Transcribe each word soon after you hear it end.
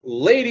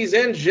Ladies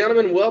and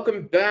gentlemen,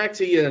 welcome back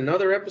to yet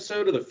another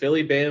episode of the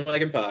Philly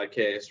Bandwagon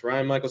Podcast.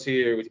 Ryan Michaels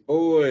here with your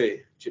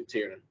boy, Chip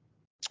Tiernan.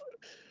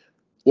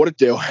 What it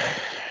do?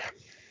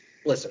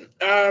 Listen,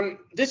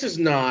 this is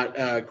not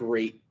a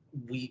great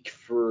week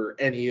for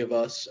any of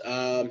us.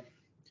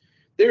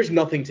 There's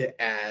nothing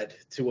to add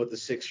to what the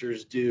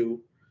Sixers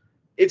do.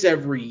 It's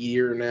every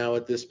year now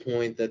at this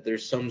point that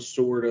there's some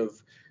sort of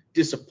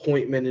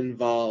disappointment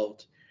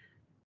involved.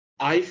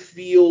 I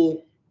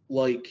feel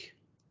like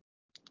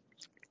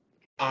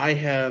I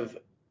have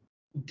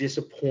been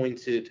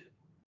disappointed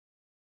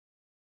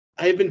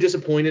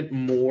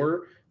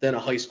more than a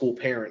high school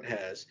parent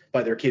has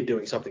by their kid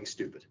doing something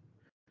stupid.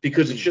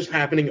 Because it's just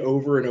happening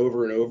over and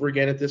over and over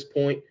again at this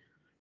point,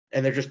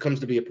 and there just comes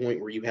to be a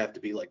point where you have to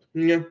be like,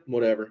 yeah,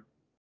 whatever.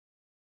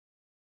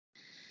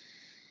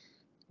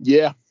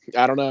 Yeah,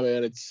 I don't know,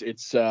 man.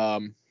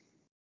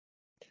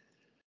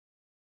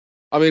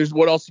 I mean,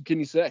 what else can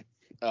you say?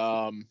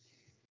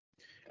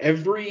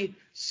 Every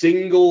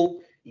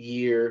single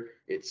year,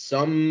 it's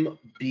some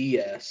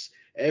BS.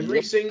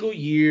 Every single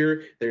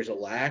year, there's a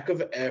lack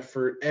of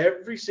effort.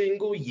 Every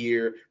single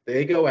year,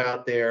 they go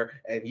out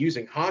there and,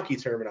 using hockey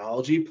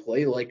terminology,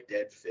 play like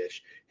dead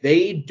fish.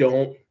 They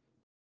don't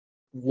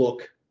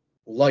look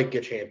like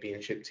a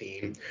championship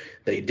team.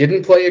 They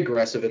didn't play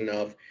aggressive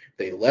enough.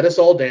 They let us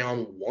all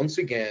down once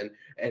again,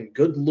 and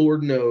good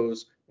Lord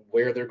knows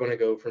where they're going to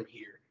go from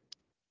here.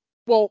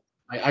 Well,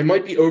 I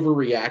might be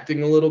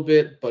overreacting a little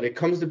bit, but it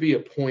comes to be a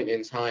point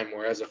in time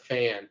where, as a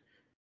fan,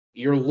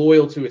 you're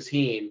loyal to a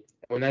team.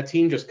 When that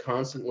team just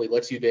constantly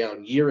lets you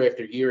down year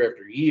after year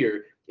after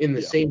year in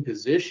the same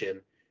position,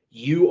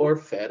 you are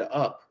fed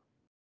up.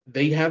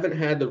 They haven't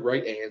had the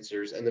right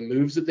answers, and the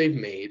moves that they've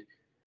made,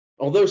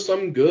 although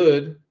some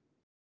good,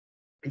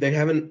 they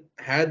haven't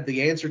had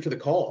the answer to the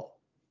call.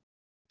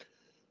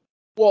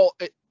 Well,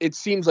 it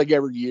seems like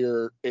every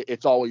year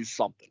it's always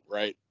something,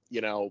 right?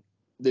 You know,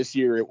 this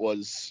year it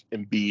was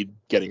Embiid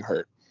getting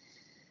hurt.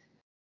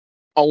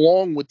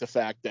 Along with the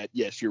fact that,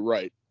 yes, you're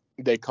right,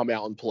 they come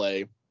out and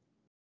play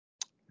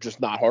just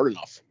not hard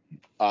enough.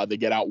 They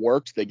get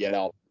outworked, they get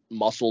out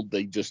muscled,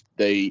 and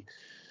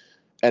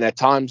at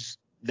times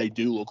they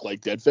do look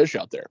like dead fish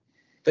out there.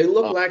 They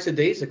look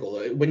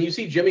lackadaisical. When you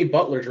see Jimmy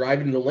Butler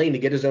driving in the lane to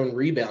get his own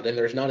rebound and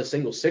there's not a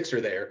single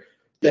Sixer there,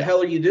 the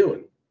hell are you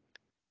doing?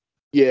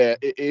 Yeah,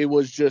 it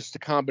was just a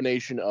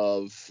combination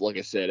of, like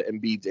I said,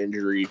 Embiid's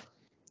injury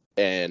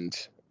and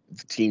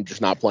the team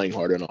just not playing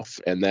hard enough.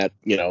 And that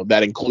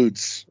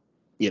includes,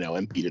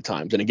 Embiid at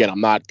times. And again, I'm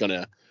not going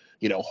to,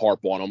 harp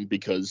on him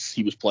because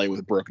he was playing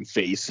with a broken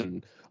face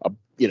and a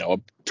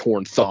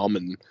torn thumb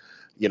and,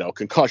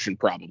 concussion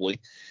probably.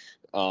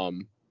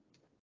 But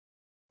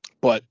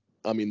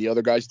I mean, the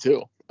other guys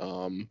too.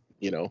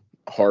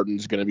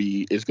 Harden's is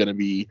going to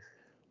be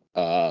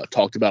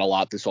talked about a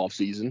lot this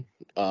offseason,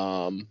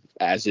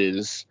 as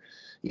is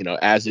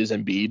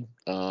Embiid,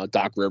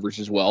 Doc Rivers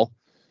as well,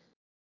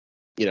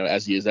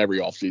 as he is every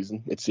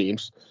offseason, it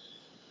seems.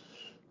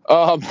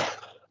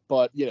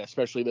 But yeah,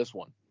 especially this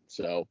one.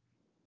 So,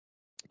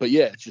 but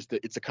yeah,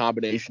 it's a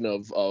combination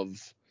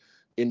of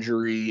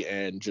injury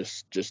and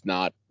just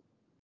not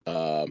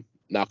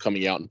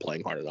coming out and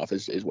playing hard enough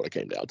is what it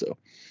came down to.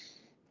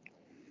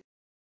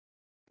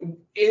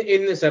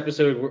 In this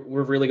episode,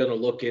 we're really going to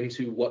look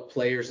into what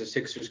players the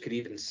Sixers could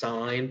even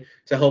sign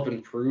to help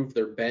improve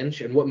their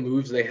bench and what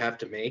moves they have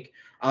to make.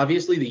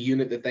 Obviously, the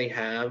unit that they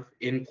have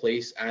in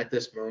place at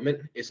this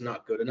moment is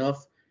not good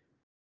enough.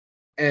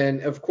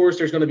 And, of course,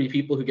 there's going to be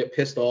people who get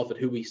pissed off at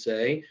who we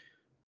say,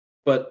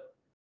 but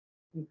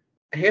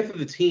half of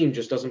the team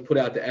just doesn't put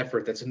out the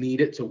effort that's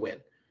needed to win.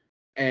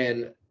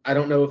 And I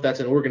don't know if that's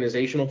an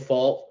organizational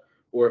fault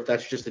or if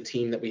that's just the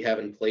team that we have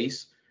in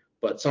place.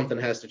 But something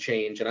has to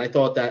change. And I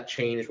thought that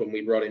changed when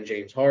we brought in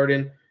James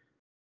Harden.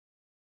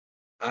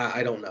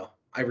 I don't know.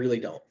 I really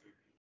don't.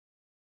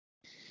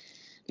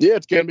 Yeah,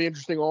 it's going to be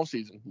interesting all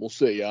season. We'll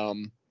see. We're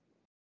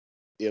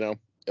going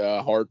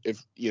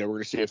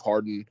to see if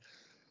Harden,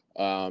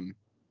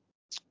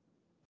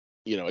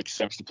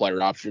 accepts the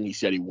player option. He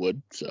said he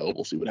would. So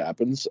we'll see what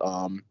happens.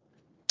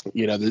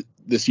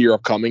 This year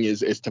upcoming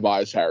is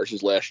Tobias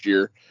Harris's last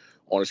year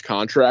on his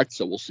contract.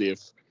 So we'll see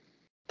if,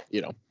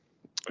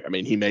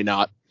 he may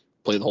not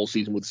play the whole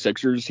season with the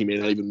Sixers. He may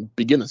not even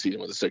begin the season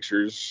with the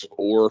Sixers,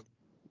 or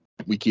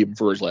we keep him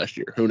for his last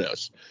year. Who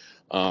knows?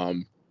 But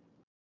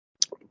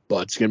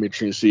it's going to be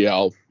interesting to see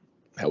how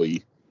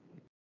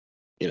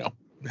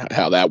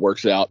how that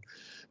works out.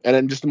 And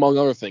then just among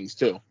other things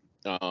too,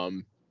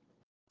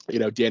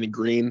 Danny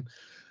Green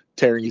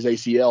tearing his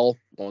ACL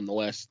on the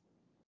last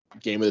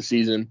game of the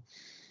season.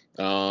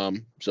 So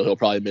he'll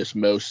probably miss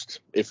most,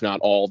 if not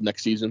all, of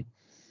next season.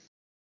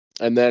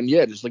 And then,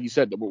 yeah, just like you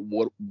said,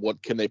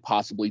 what can they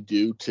possibly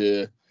do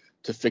to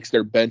fix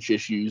their bench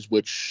issues,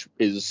 which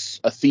is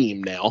a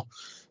theme now.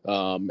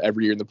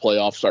 Every year in the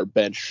playoffs, our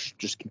bench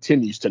just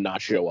continues to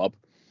not show up.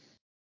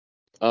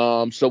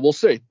 So we'll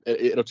see.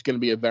 It's going to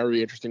be a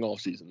very interesting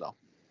offseason, though.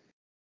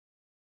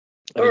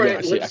 All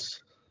right, let's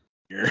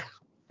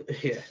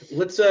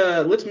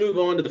move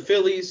on to the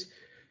Phillies.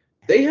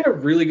 They had a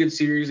really good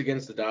series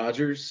against the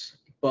Dodgers,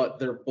 but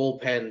their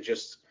bullpen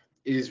just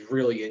is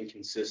really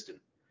inconsistent.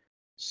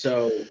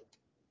 So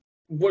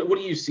what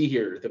do you see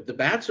here? The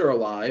bats are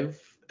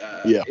alive.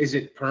 Yeah, Is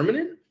it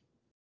permanent?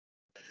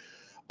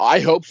 I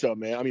hope so,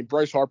 man. I mean,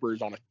 Bryce Harper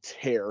is on a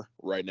tear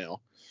right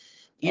now.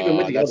 Even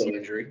with the That's elbow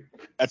injury.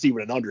 that's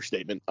even an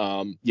understatement.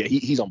 Yeah,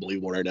 he's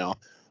unbelievable right now.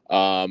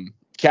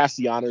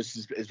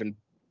 Castellanos has been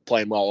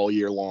playing well all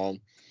year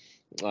long.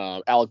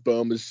 Alec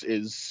Bohm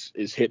is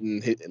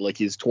hitting like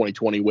his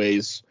 2020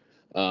 ways.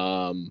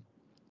 Hoskins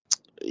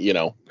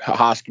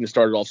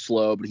started off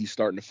slow, but he's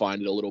starting to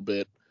find it a little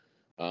bit.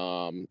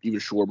 Even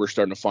Schwarber's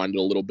starting to find it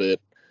a little bit.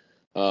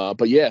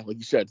 But yeah, like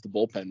you said, it's the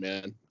bullpen,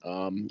 man.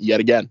 Yet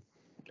again,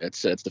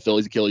 it's the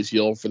Phillies' Achilles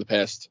heel for the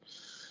past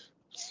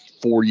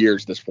 4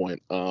 years at this point.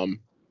 I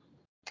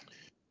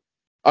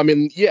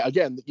mean, yeah,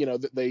 again,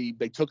 they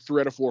took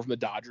 3 out of 4 from the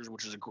Dodgers,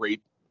 which is a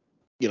great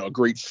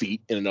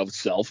feat in and of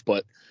itself.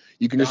 But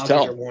you can just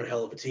Dodgers are tell one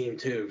hell of a team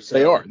too. they're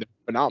So a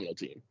phenomenal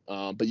team.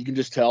 But you can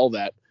just tell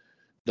that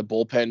the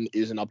bullpen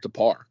isn't up to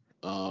par.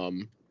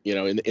 In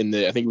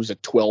the I think it was a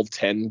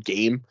 12-10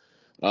 game.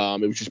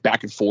 It was just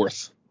back and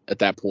forth at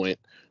that point.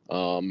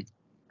 And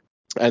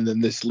then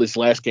this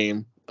last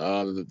game,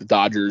 the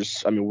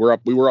Dodgers. I mean, we were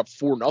up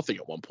 4-0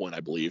 at one point,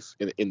 I believe,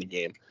 in the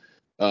game.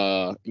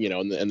 And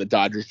the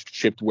Dodgers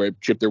chipped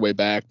their way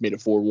back, made it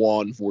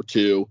 4-1,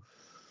 4-2,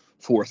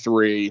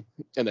 4-3,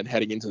 and then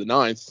heading into the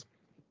ninth,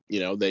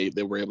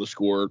 they were able to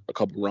score a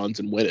couple runs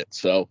and win it.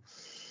 So,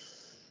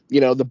 the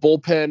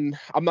bullpen,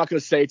 I'm not going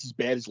to say it's as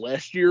bad as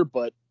last year,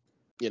 but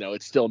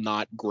it's still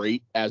not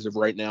great as of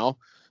right now.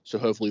 So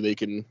hopefully they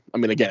can. I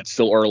mean, again, it's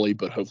still early,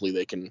 but hopefully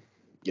they can,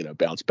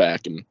 bounce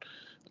back and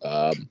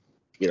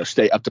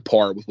stay up to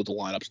par with what the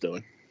lineup's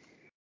doing.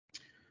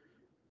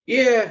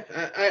 yeah,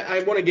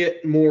 I want to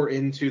get more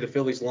into the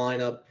Phillies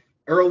lineup,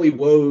 early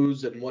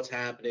woes and what's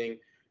happening.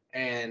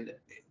 And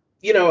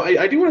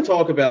I do want to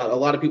talk about, a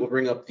lot of people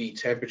bring up the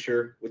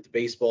temperature with the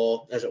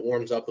baseball. As it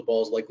warms up, the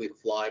ball is likely to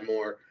fly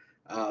more.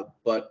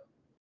 But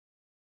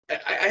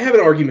I have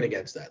an argument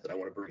against that I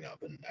want to bring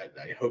up, and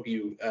I hope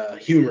you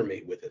humor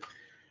me with it.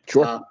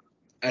 Sure.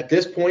 At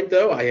this point,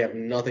 though, I have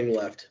nothing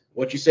left.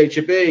 What you say,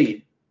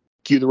 Chippy?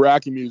 Cue the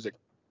Rocky music.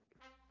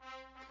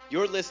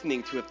 You're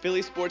listening to a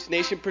Philly Sports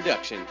Nation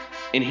production,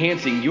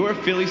 enhancing your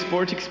Philly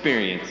sports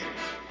experience.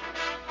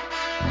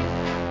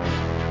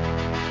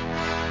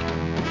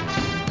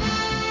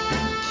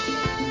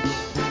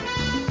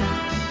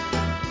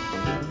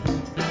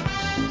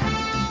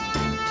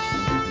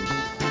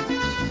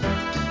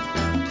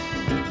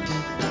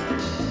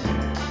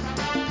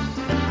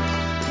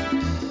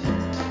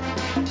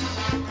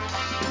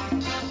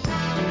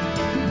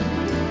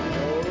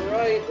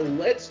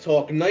 Let's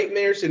talk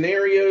nightmare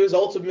scenarios,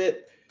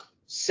 ultimate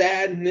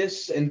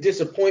sadness and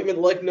disappointment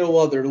like no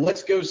other.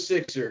 Let's go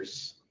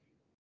Sixers.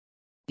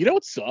 You know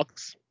what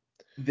sucks?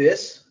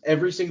 This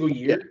every single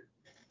year. Yeah.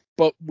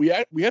 But we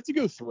have to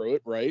go through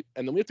it, right?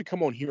 And then we have to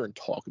come on here and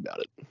talk about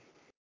it.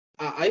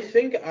 I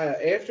think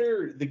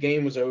after the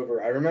game was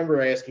over, I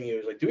remember asking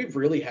you, like, do we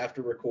really have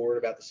to record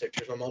about the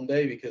Sixers on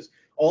Monday? Because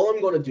all I'm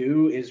going to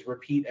do is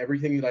repeat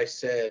everything that I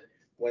said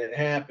when it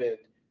happened,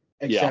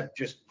 except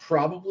just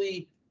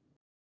probably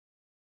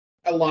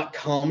a lot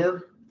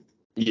calmer.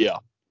 Yeah.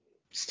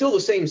 Still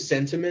the same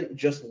sentiment,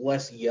 just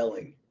less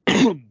yelling.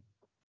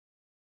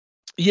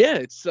 Yeah,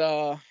 it's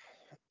I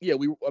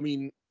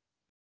mean,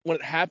 when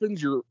it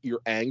happens,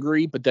 you're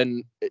angry, but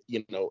then it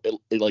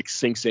like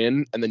sinks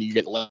in, and then you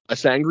get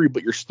less angry,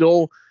 but you're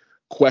still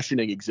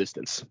questioning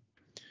existence.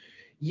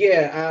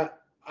 Yeah,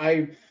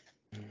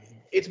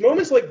 it's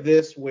moments like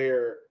this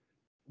where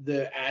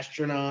the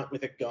astronaut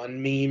with a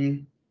gun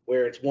meme,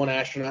 where it's one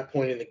astronaut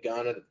pointing the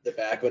gun at the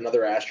back of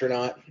another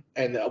astronaut,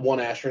 and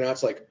one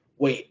astronaut's like,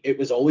 wait, it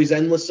was always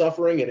endless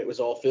suffering, and it was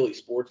all Philly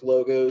sports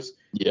logos.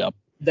 Yeah.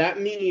 That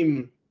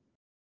meme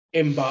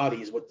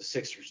embodies what the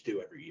Sixers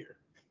do every year.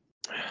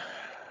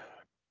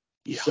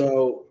 Yeah.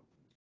 So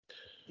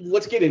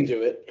let's get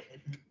into it.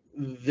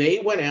 They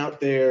went out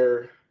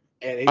there,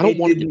 and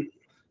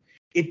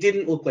it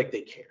didn't look like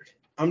they cared.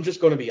 I'm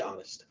just going to be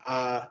honest.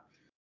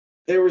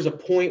 There was a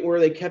point where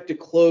they kept it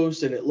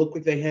close, and it looked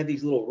like they had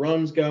these little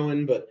runs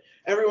going, but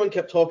everyone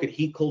kept talking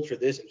heat culture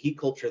this and heat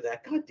culture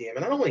that. God damn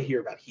it, I don't want to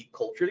hear about heat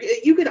culture.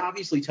 You could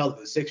obviously tell that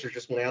the Sixers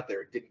just went out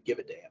there and didn't give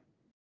a damn.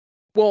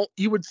 Well,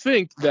 you would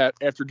think that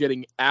after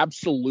getting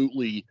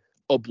absolutely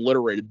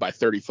obliterated by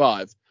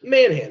 35,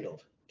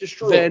 manhandled,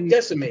 destroyed, then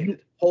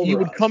decimated, he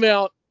would come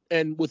out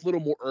and with a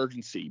little more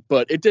urgency,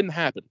 but it didn't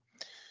happen.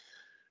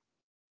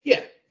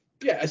 Yeah.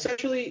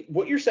 Essentially,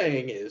 what you're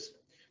saying is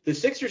the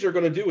Sixers are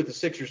going to do what the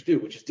Sixers do,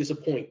 which is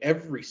disappoint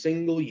every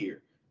single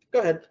year. Go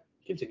ahead,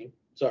 continue.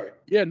 Sorry.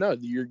 Yeah, no,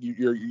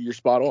 you're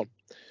spot on.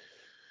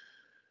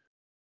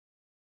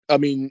 I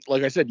mean,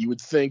 like I said, you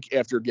would think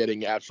after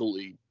getting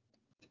absolutely,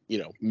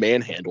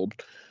 manhandled,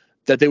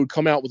 that they would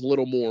come out with a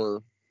little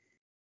more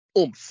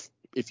oomph,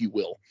 if you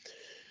will.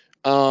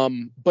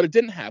 But it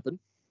didn't happen.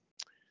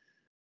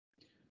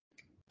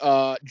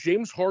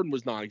 James Harden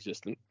was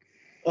non-existent.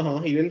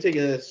 He didn't take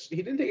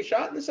a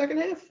shot in the second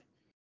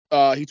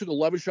half, He took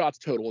 11 shots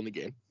total in the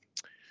game.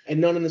 and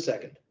none in the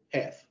second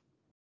half.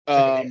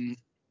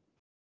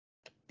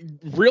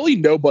 Really,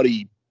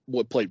 nobody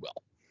played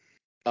well.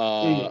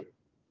 Mm.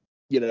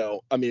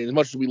 I mean, as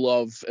much as we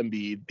love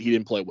Embiid, he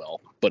didn't play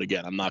well. But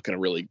again, I'm not going to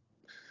really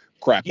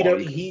crap on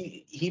him.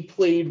 He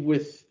played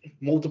with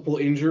multiple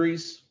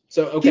injuries.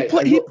 So okay,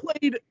 he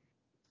played.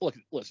 Look,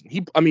 listen.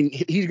 He's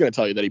going to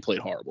tell you that he played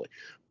horribly,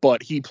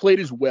 but he played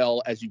as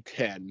well as you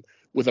can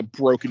with a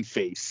broken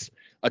face,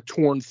 a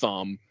torn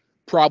thumb,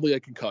 probably a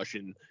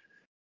concussion,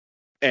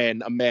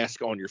 and a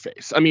mask on your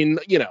face. I mean,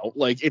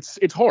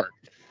 it's hard.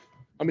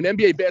 I mean,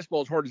 NBA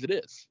basketball is hard as it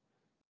is.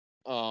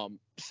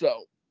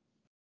 So,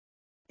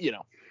 and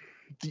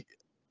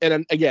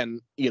then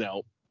again,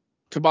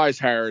 Tobias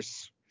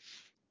Harris,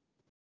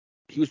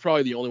 he was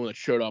probably the only one that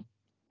showed up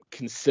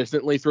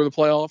consistently through the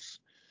playoffs.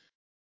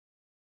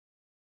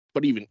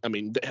 But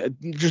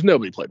just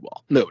nobody played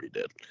well. Nobody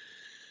did.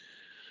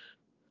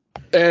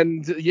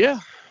 And yeah,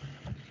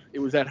 it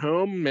was at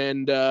home,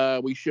 and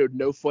we showed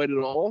no fight at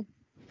all.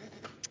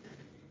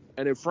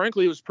 And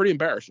frankly, it was pretty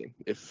embarrassing,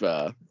 if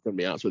I'm going to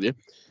be honest with you.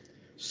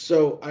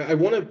 So I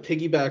want to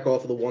piggyback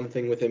off of the one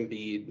thing with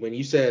Embiid. When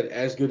you said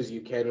as good as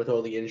you can with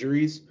all the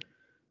injuries,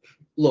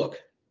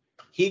 look,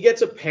 he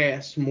gets a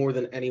pass more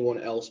than anyone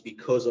else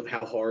because of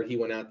how hard he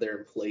went out there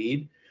and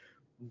played.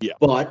 Yeah.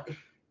 But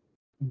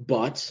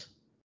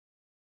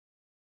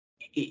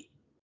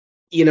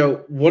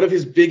one of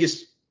his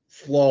biggest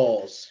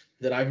flaws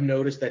that I've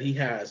noticed that he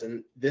has,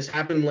 and this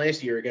happened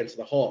last year against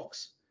the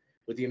Hawks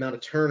with the amount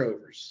of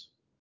turnovers.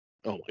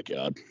 Oh my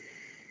God.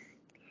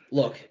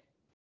 Look,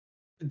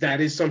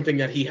 that is something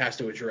that he has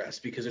to address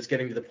because it's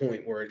getting to the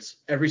point where it's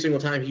every single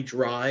time he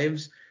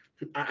drives.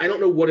 I don't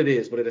know what it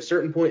is, but at a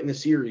certain point in the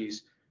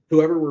series,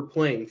 whoever we're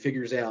playing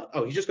figures out,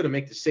 oh, he's just going to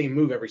make the same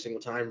move every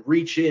single time,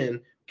 reach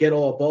in, get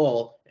all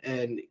ball,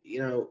 and,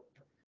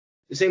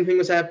 the same thing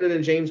was happening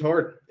in James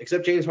Harden,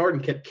 except James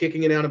Harden kept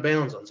kicking it out of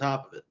bounds on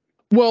top of it.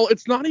 Well,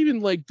 it's not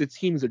even like the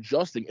team's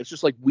adjusting. It's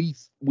just like we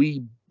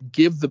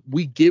give them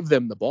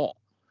the ball.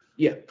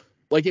 Yeah.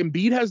 Like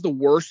Embiid has the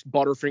worst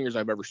butterfingers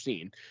I've ever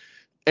seen.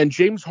 And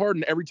James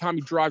Harden, every time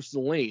he drives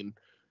to the lane,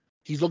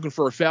 he's looking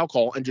for a foul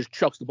call and just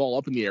chucks the ball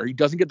up in the air. He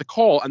doesn't get the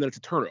call, and then it's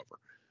a turnover.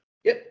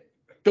 Yep.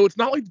 So it's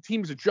not like the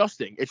team's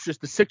adjusting. It's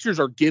just the Sixers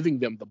are giving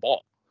them the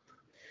ball.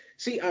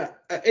 See, I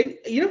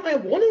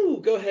want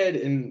to go ahead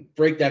and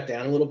break that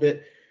down a little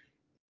bit.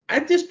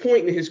 At this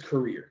point in his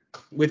career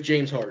with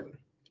James Harden,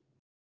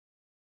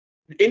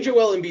 in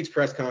Joel Embiid's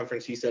press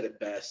conference, he said it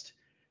best.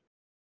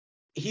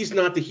 He's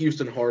not the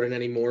Houston Harden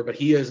anymore, but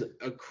he is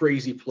a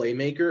crazy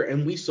playmaker,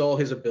 and we saw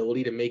his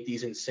ability to make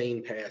these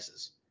insane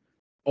passes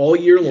all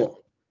year long.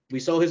 We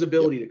saw his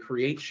ability to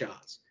create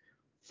shots,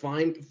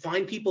 find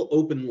people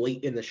open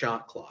late in the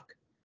shot clock.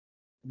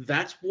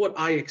 That's what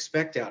I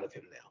expect out of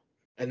him now.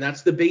 And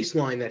that's the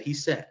baseline that he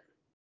set.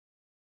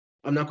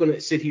 I'm not going to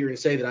sit here and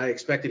say that I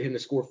expected him to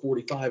score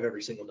 45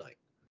 every single night.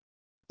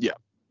 Yeah.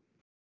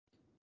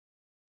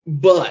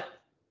 But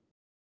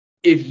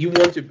if you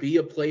want to be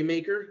a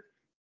playmaker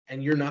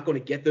and you're not going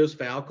to get those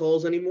foul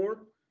calls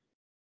anymore,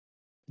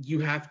 you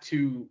have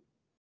to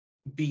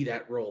be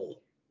that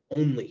role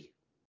only.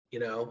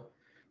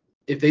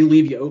 If they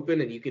leave you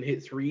open and you can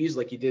hit threes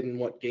like you did in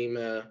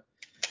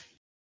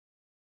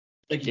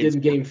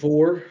game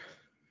 4,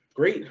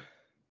 great.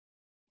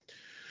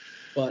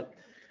 But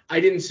I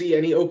didn't see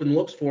any open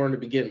looks for him to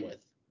begin with.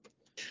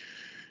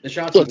 The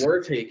shots he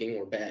were taking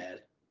were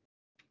bad.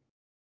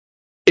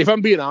 If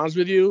I'm being honest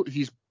with you,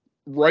 he's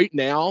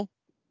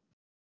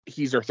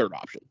our third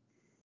option.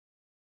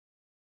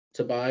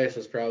 Tobias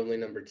was probably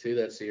number 2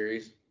 that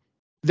series.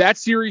 That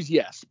series,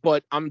 yes,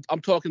 but I'm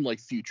talking like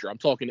future. I'm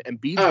talking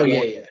Embiid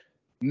 1,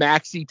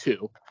 Maxey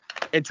 2.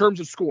 In terms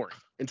of scoring,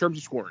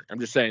 I'm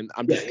just saying,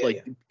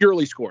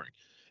 purely scoring.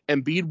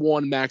 Embiid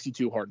 1, Maxey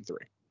 2, Harden 3.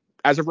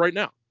 As of right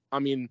now. I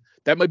mean,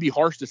 that might be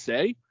harsh to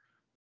say,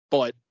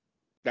 but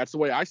that's the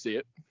way I see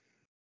it.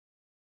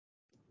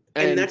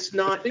 And that's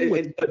not,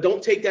 but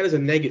don't take that as a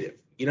negative.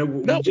 We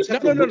just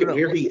have to look at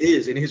where he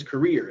is in his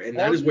career, and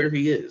that is where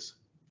he is.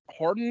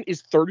 Harden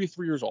is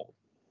 33 years old.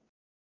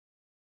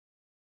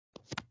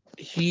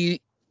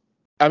 Even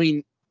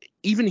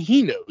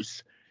he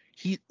knows,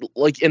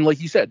 like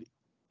you said,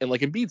 and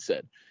like Embiid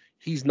said,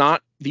 he's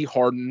not the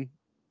Harden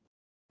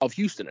of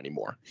Houston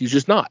anymore. He's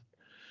just not.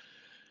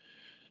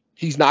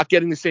 He's not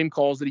getting the same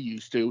calls that he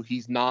used to.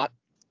 He's not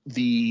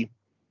this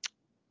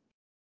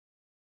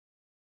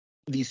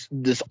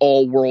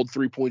all-world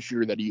three-point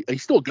shooter that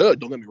he's still good,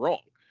 don't get me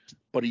wrong,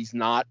 but he's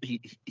not.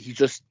 He's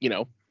just,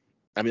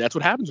 that's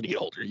what happens when you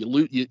get older.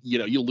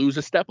 You lose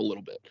a step a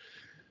little bit.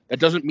 That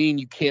doesn't mean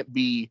you can't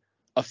be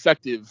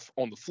effective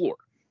on the floor.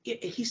 Yeah,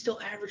 he's still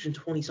averaging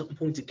 20-something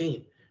points a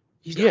game.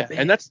 He's not bad.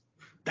 And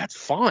that's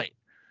fine.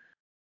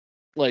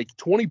 Like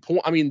 20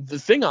 points. The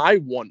thing I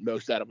want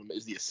most out of him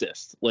is the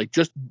assist. Like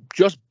just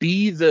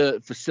be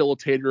the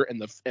facilitator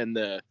and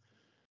the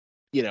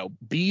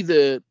be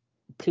the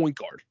point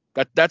guard.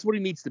 That's what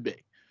he needs to be.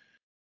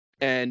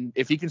 And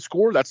if he can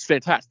score, that's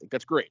fantastic.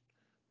 That's great.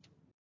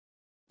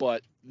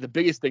 But the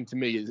biggest thing to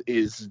me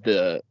is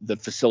the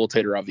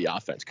facilitator of the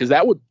offense, because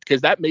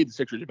that made the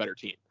Sixers a better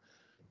team.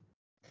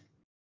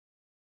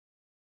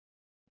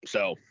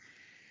 So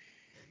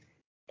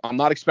I'm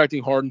not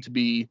expecting Harden to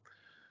be,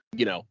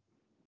 the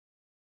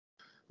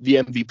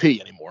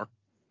MVP anymore.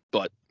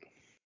 But,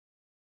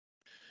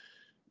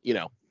 he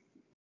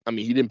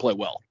didn't play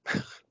well.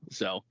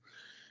 So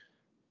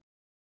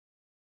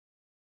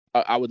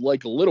I would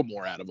like a little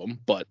more out of him,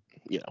 but,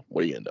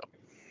 what are you going to do?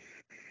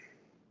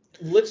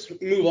 Let's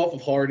move off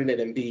of Harden and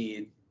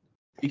Embiid,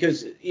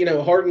 because,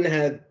 Harden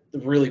had a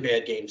really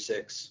bad game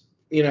 6.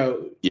 It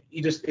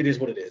is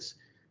what it is.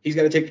 He's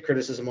got to take the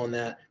criticism on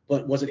that.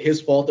 But was it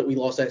his fault that we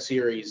lost that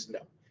series? No,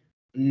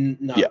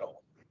 not at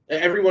all.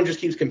 Everyone just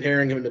keeps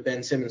comparing him to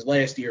Ben Simmons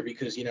last year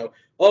because,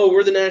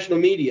 we're the national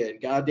media and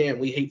goddamn,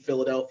 we hate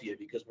Philadelphia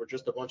because we're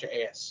just a bunch of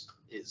ass.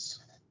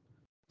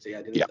 See,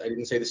 I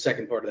didn't say the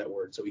second part of that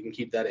word, so we can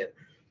keep that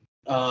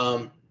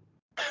in.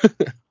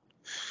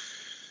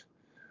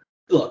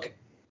 Look,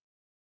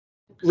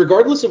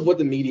 regardless of what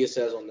the media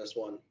says on this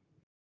one,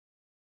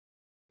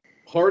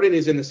 Harden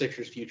is in the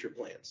Sixers' future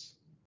plans.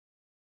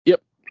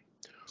 Yep.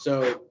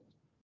 So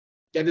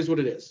that is what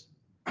it is.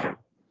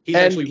 He's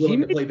actually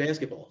willing to play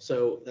basketball,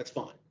 so that's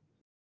fine.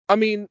 I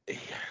mean,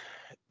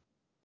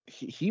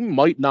 he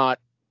might not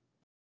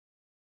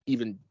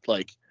even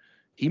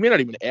he may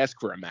not even ask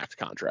for a max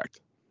contract.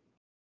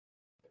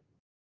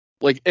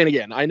 And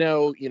again, I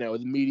know, the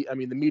media. I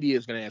mean, the media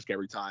is going to ask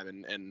every time,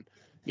 and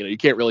you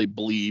can't really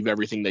believe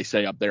everything they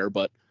say up there,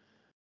 but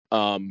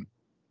the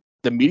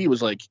media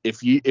was like,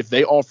 if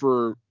they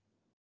offer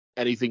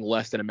anything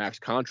less than a max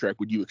contract,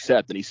 would you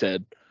accept? And he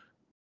said,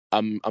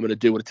 I'm going to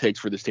do what it takes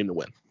for this team to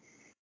win.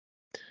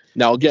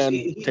 Now, again,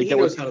 take that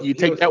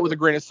with a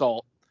grain of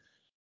salt.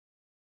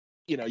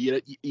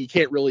 You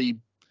can't really,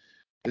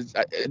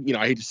 I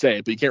hate to say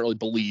it, but you can't really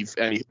believe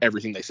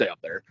everything they say up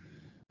there.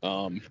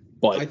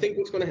 But I think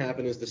what's going to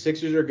happen is the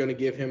Sixers are going to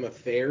give him a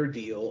fair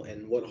deal,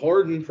 and what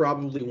Harden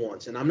probably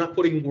wants. And I'm not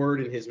putting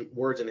words in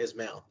his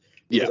mouth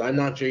because I'm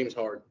not James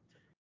Harden.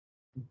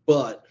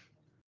 But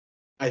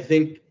I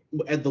think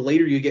the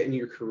later you get in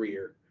your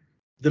career,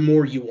 the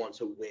more you want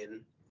to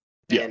win.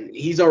 Yeah. And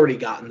he's already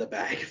gotten the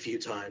bag a few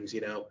times,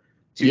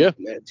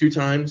 two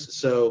times.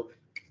 So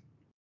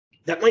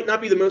that might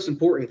not be the most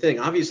important thing.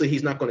 Obviously,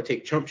 he's not going to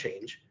take chump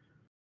change.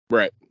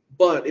 Right.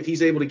 But if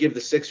he's able to give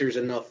the Sixers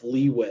enough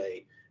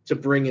leeway to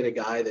bring in a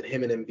guy that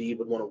him and Embiid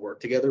would want to work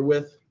together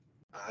with,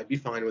 I'd be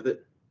fine with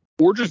it.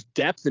 Or just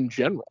depth in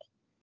general.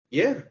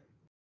 Yeah.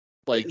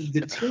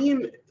 The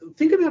team,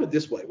 think about it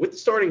this way. With the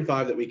starting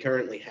 5 that we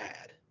currently had,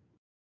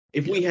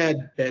 if we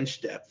had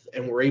bench depth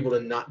and were able to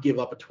not give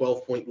up a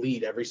 12-point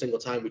lead every single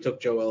time we took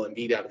Joel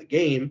Embiid out of the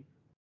game,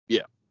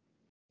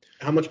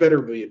 how much better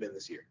would we have been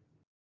this year?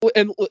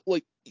 And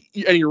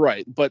you're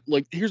right, but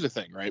here's the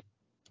thing, right?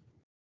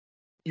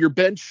 Your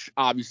bench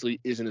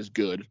obviously isn't as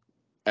good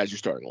as your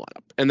starting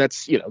lineup, and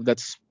that's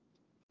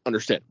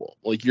understandable.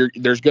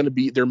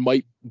 There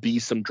might be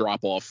some drop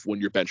off when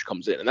your bench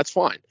comes in, and that's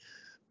fine,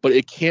 but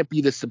it can't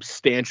be the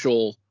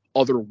substantial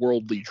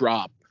otherworldly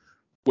drop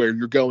where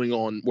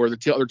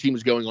the other team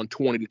is going on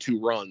 20-2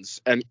 runs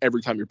and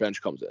every time your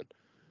bench comes in.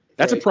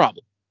 That's right. A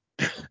problem.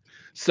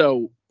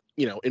 So,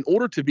 in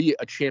order to be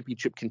a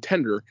championship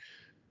contender,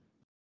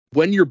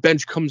 when your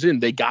bench comes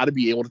in, they got to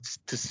be able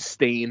to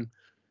sustain,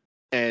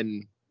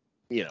 and,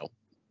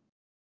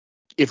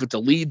 if it's a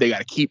lead, they got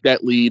to keep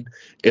that lead.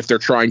 If they're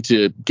trying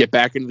to get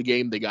back into the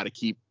game, they got to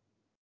keep,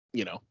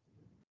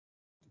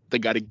 they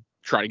got to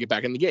try to get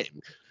back in the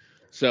game.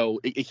 So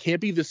it can't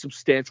be the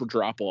substantial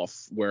drop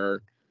off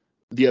where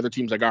the other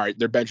team's like, all right,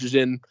 their bench is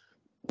in,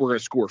 we're going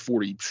to score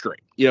 40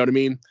 straight. You know what I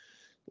mean?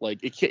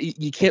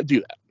 You can't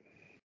do that.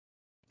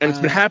 And it's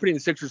been happening in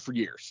the Sixers for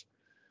years.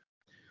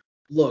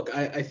 Look,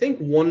 I think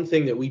one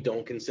thing that we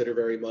don't consider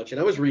very much, and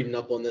I was reading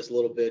up on this a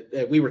little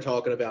bit, we were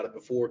talking about it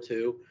before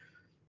too.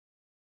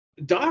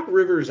 Doc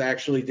Rivers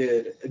actually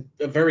did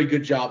a very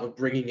good job of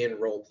bringing in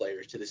role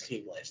players to this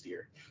team last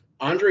year.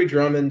 Andre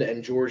Drummond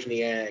and George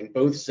Niang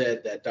both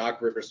said that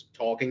Doc Rivers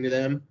talking to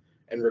them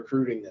and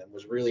recruiting them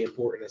was really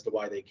important as to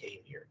why they came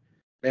here.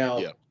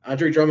 Now,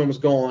 Andre Drummond was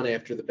gone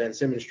after the Ben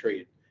Simmons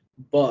trade,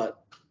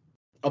 but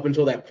up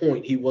until that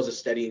point, he was a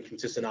steady and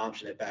consistent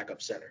option at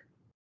backup center.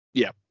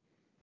 Yeah.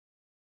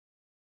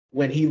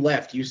 When he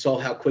left, you saw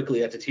how quickly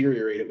that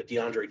deteriorated with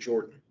DeAndre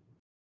Jordan.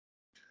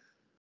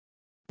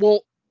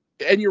 Well,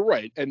 and you're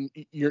right, and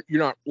you're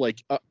not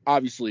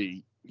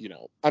obviously,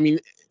 I mean,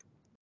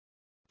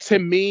 to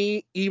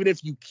me, even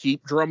if you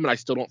keep Drummond, I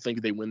still don't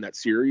think they win that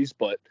series,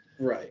 but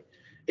right,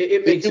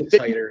 it makes it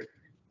tighter.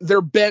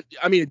 Their bench,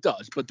 I mean, it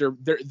does, but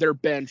their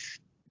bench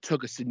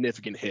took a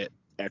significant hit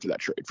after that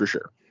trade for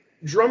sure.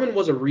 Drummond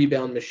was a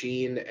rebound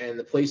machine, and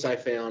the place I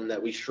found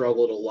that we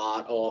struggled a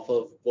lot off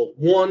of, well,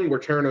 one, were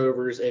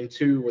turnovers, and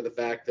two, were the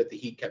fact that the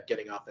Heat kept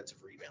getting offensive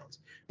rebounds.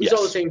 We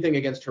saw the same thing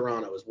against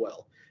Toronto as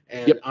well,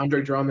 and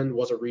Andre Drummond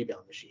was a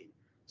rebound machine.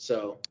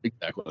 So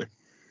exactly.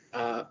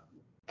 I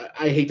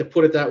I hate to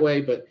put it that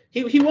way, but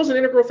he was an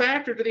integral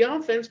factor to the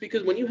offense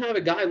because when you have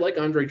a guy like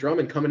Andre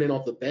Drummond coming in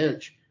off the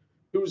bench,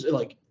 who's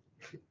like,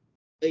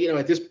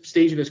 at this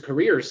stage in his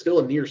career is still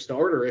a near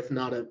starter, if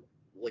not a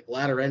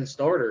latter end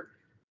starter.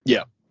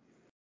 Yeah.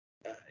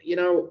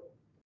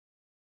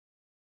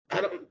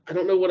 I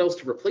don't know what else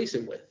to replace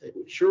him with. It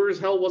sure as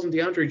hell wasn't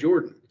DeAndre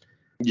Jordan.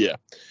 Yeah.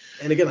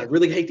 And again, I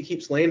really hate to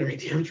keep slandering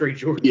DeAndre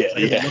Jordan. Yeah, I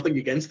have nothing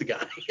against the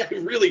guy. I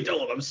really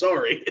don't. I'm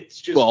sorry.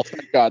 It's just. Well,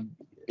 thank God,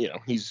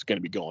 he's going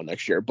to be going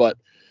next year. But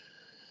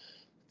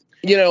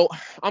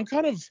I'm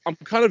kind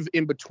of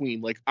in between.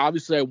 Like,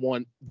 obviously, I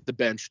want the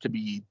bench to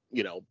be,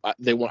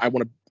 I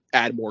want to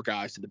add more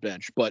guys to the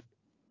bench. But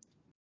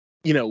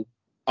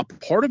a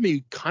part of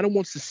me kind of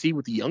wants to see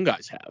what the young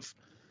guys have.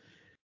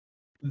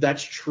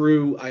 That's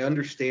true. I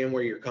understand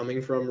where you're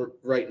coming from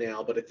right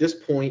now, but at this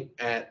point,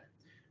 at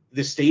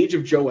the stage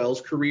of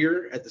Joel's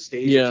career, at the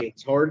stage of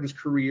James Harden's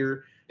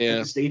career, at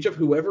the stage of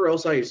whoever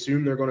else I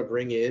assume they're going to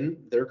bring in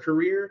their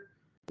career,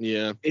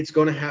 it's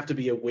going to have to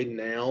be a win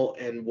now.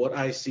 And what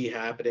I see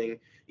happening,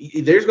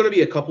 there's going to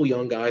be a couple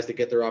young guys that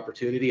get their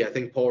opportunity. I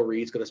think Paul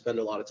Reed's going to spend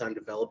a lot of time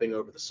developing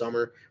over the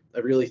summer. I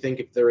really think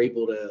if they're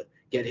able to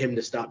get him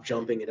to stop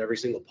jumping at every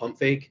single pump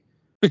fake,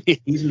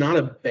 he's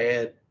not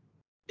bad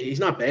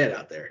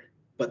out there.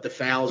 But the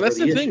fouls. That's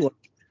the thing. Like,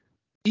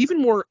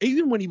 even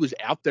when he was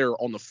out there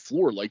on the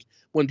floor, like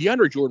when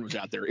DeAndre Jordan was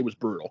out there, it was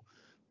brutal.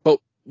 But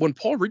when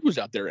Paul Reed was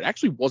out there, it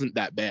actually wasn't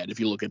that bad if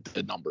you look at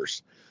the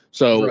numbers.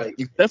 So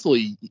it's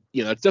definitely,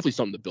 it's definitely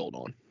something to build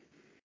on.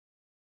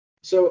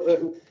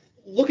 So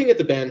looking at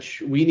the bench,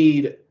 we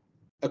need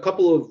a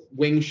couple of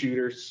wing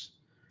shooters.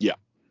 Yeah.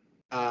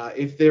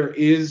 If there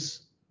is,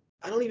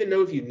 I don't even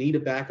know if you need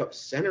a backup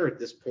center at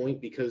this point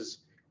because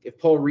if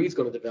Paul Reed's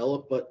going to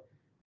develop, but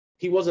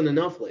he wasn't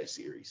enough last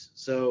series.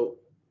 So.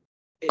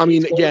 I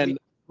mean, again,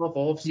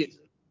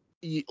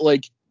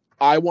 like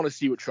I want to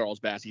see what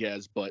Charles Bassey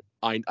has, but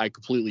I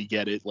completely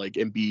get it. Like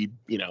Embiid,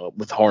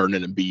 with Harden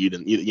and Embiid,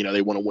 and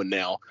they want to win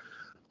now.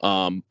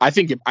 I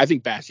think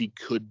Bassey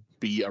could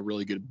be a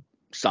really good,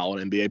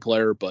 solid NBA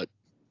player, but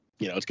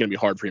it's going to be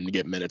hard for him to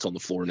get minutes on the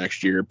floor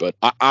next year. But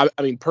I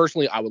mean,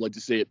 personally, I would like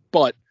to see it.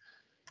 But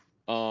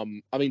I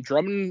mean,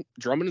 Drummond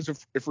is a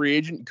free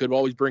agent. You could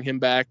always bring him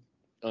back.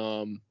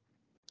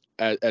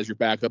 As your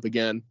backup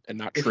again and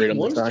not trade him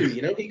this time.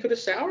 He could have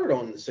soured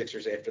on the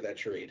Sixers after that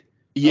trade.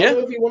 Yeah. I don't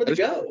know if he wanted to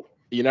go.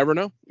 You never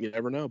know.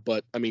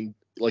 But, I mean,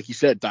 like you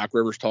said, Doc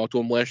Rivers talked to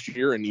him last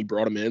year and he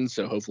brought him in.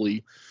 So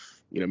hopefully,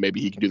 maybe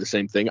he can do the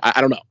same thing.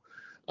 I don't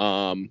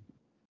know.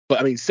 But,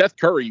 I mean, Seth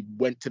Curry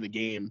went to the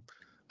game.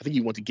 I think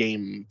he went to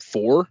game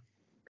 4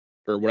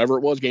 or whatever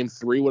it was, game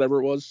 3,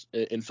 whatever it was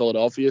in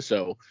Philadelphia.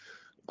 So,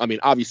 I mean,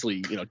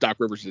 obviously, Doc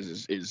Rivers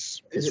is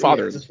his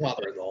father. His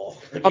father-in-law.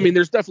 I mean,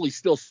 there's definitely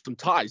still some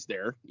ties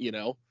there,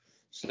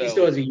 So, he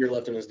still has a year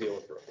left in his deal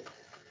with Brooklyn.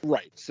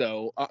 Right.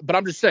 So, but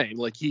I'm just saying,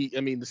 like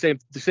the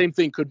same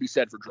thing could be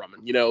said for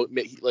Drummond.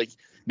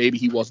 Maybe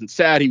he wasn't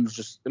sad. He was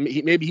just,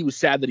 maybe he was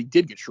sad that he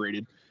did get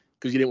traded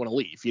because he didn't want to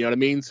leave. You know what I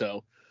mean?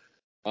 So.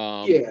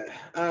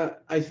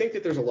 I think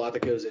that there's a lot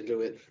that goes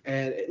into it,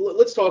 and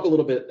let's talk a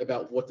little bit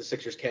about what the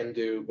Sixers can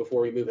do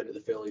before we move into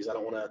the Phillies. I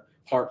don't want to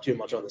harp too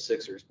much on the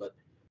Sixers, but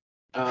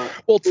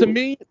to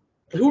me,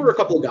 who are a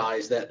couple of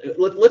guys that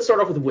let's start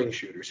off with the wing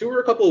shooters. Who are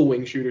a couple of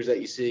wing shooters that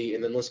you see,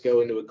 and then let's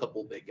go into a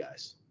couple of big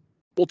guys.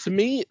 Well, to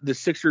me, the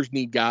Sixers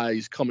need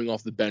guys coming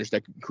off the bench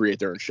that can create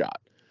their own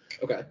shot.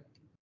 Okay.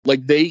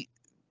 Like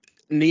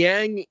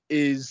Niang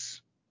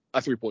is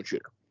a 3-point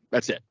shooter.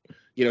 That's it.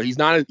 He's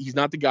not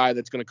the guy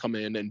that's going to come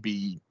in and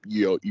be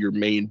your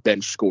main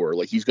bench scorer.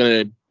 Like you're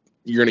going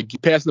to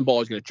keep passing the ball,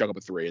 he's going to chuck up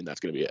a 3, and that's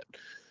going to be it.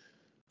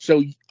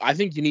 So I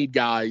think you need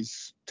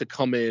guys to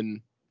come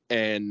in,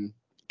 and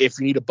if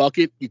you need a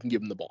bucket, you can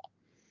give them the ball.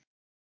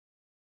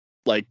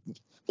 Like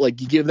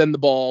you give them the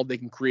ball, they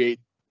can create.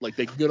 Like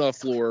they can get on the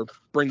floor,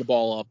 bring the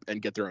ball up, and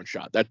get their own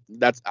shot.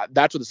 That's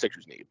what the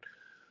Sixers need.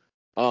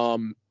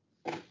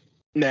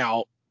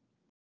 Now,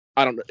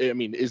 I don't know. I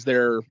mean, is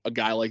there a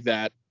guy like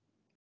that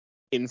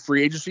in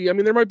free agency? I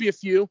mean, there might be a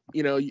few.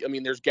 I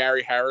mean, there's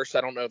Gary Harris.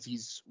 I don't know if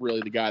he's really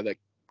the guy that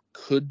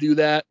could do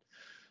that.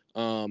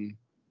 I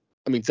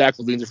mean, Zach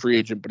LaVine's a free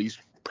agent, but he's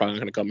probably not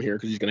going to come here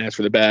because he's going to ask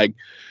for the bag.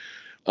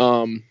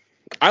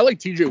 I like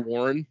TJ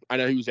Warren. I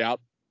know he was out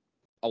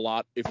a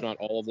lot, if not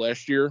all of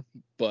last year,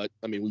 but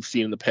I mean, we've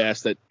seen in the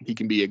past that he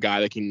can be a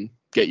guy that can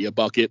get you a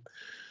bucket.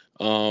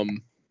 But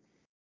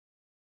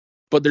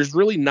there's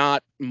really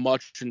not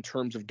much in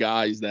terms of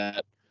guys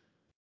that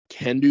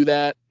can do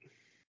that.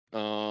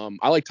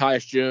 I like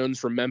Tyus Jones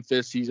from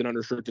Memphis. He's an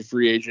unrestricted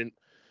free agent.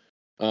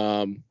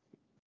 And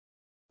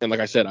like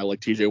I said, I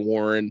like TJ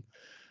Warren,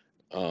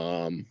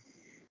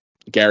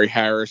 Gary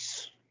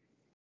Harris.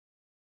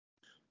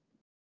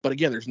 But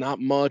again, there's not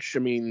much. I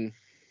mean,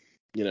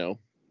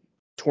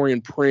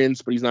 Taurean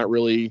Prince, but he's not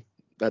really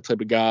that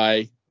type of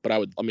guy. But I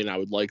would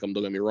like him.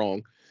 Don't get me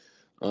wrong.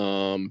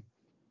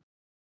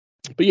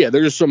 But yeah,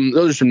 those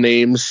are some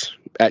names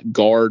at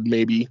guard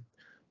maybe.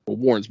 Well,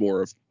 Warren's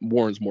more of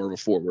a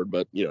forward,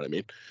 but you know what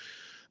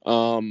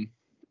I mean.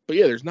 But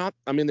yeah, there's not.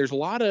 I mean, there's a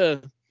lot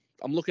of.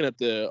 I'm looking at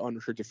the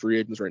unrestricted free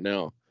agents right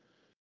now,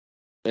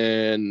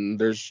 and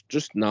there's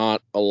just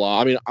not a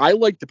lot. I mean, I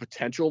like the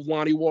potential of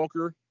Lonnie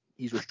Walker.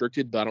 He's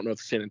restricted, but I don't know if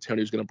San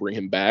Antonio is going to bring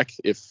him back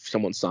if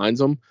someone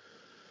signs him.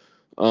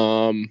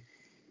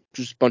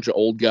 Just a bunch of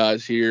old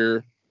guys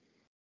here.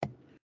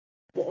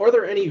 Well, are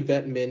there any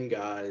vet min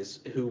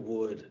guys who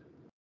would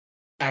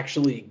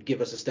actually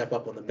give us a step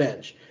up on the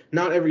bench?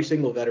 Not every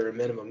single veteran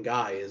minimum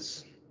guy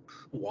is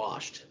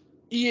washed.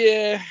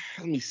 Yeah,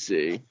 let me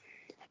see.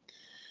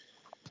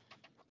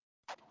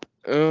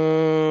 I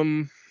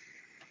know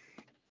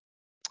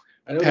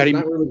Patty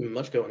there's not really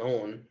much going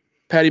on.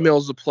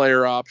 Mills is a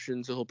player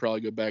option, so he'll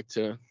probably go back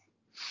to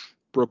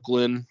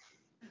Brooklyn.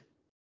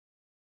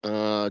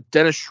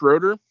 Dennis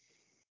Schroeder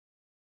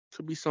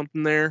could be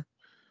something there.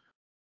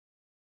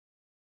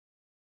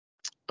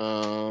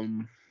 I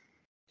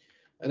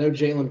know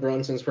Jalen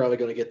Brunson's probably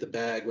going to get the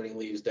bag when he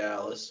leaves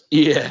Dallas.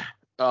 Yeah.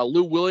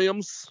 Lou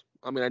Williams.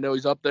 I mean, I know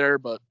he's up there,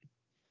 but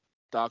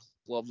Doc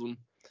loves him.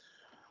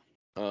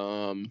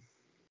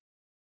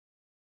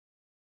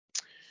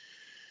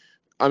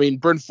 I mean,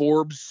 Bryn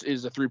Forbes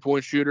is a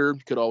three-point shooter.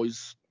 Could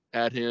always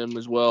add him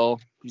as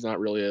well. He's not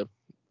really a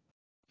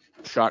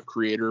shot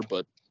creator,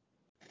 but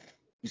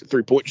he's a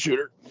three-point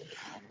shooter.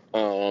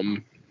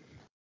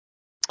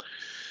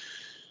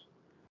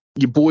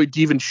 Your boy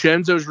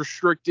DiVincenzo's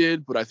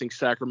restricted, but I think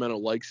Sacramento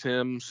likes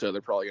him, so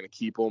they're probably going to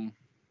keep him.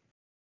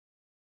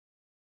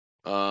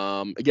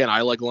 Again,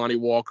 I like Lonnie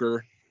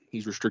Walker.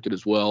 He's restricted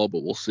as well,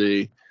 but we'll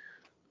see.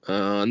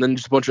 And then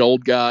just a bunch of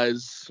old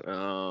guys.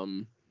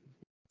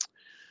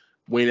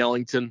 Wayne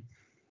Ellington.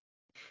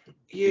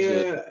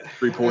 Yeah.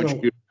 Three-point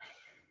shooter.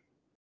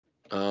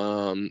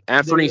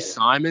 Anthony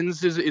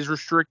Simons is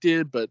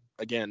restricted, but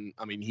again,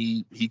 I mean,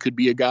 he could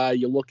be a guy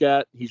you look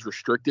at. He's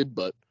restricted,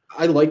 but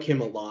I like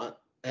him a lot,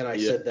 and I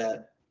said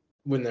that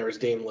when there was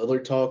Dame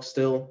Lillard talk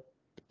still.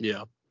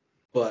 Yeah.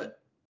 But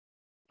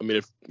I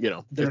mean,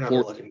 they're not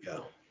going to let him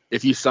go.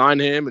 If you sign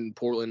him and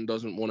Portland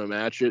doesn't want to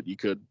match it, you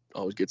could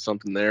always get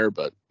something there,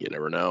 but you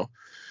never know.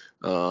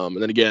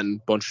 And then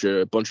again, bunch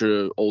of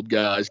old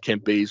guys: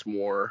 Kent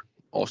Bazemore,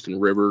 Austin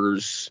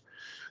Rivers.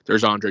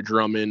 There's Andre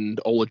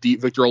Drummond,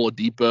 Victor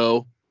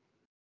Oladipo.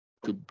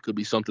 Could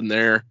be something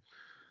there.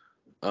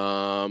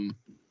 Could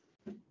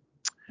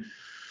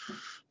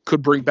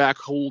bring back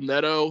Raul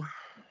Neto.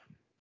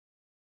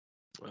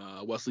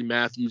 Wesley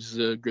Matthews is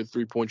a good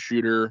three-point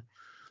shooter.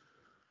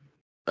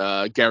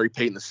 Gary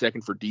Payton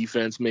II for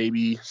defense,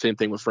 maybe. Same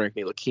thing with Frank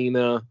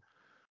Ntilikina.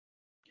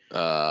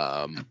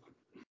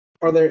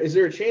 Is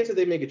there a chance that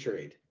they make a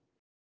trade?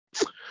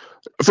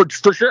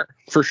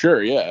 For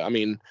sure, yeah. I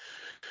mean,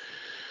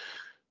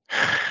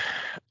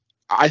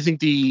 I think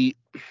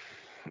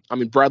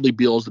Bradley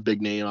Beal is the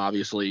big name,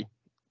 obviously.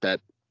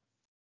 That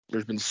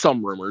there's been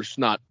some rumors,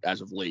 not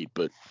as of late,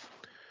 but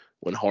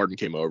when Harden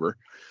came over.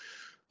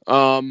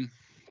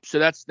 So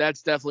that's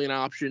definitely an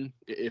option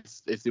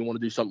if they want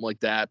to do something like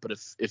that. But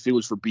if it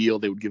was for Beal,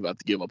 they would have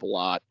to give up a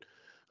lot.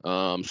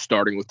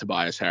 Starting with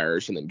Tobias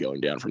Harris and then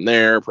going down from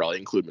there. Probably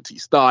include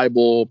Matisse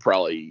Thybulle,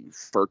 probably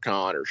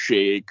Furkan or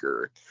Shake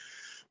or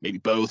maybe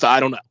both.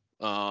 I don't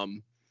know.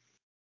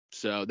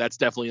 So that's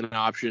definitely an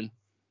option.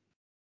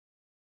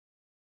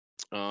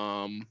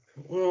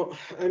 Well,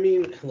 I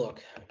mean,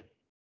 look,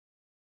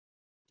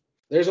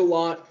 there's a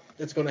lot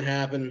that's going to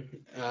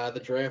happen.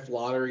 The draft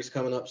lottery's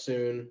coming up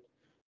soon.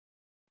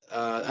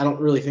 I don't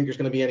really think there's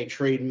going to be any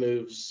trade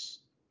moves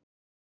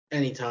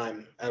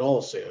anytime at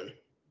all soon,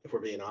 if we're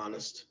being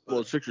honest. Well,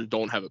 the Sixers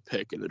don't have a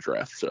pick in the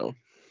draft, so.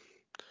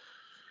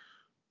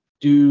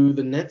 Do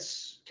the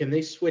Nets, can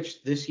they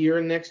switch this year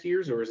and next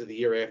year's, or is it the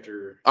year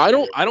after? I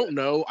don't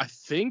know. I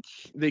think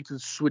they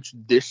could switch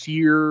this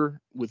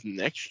year with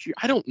next year.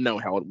 I don't know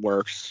how it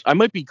works. I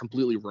might be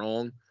completely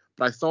wrong,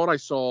 but I thought I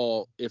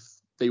saw if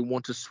they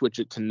want to switch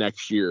it to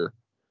next year,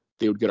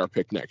 they would get our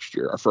pick next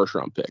year, our first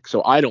round pick.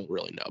 So I don't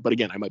really know. But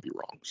again, I might be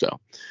wrong. So.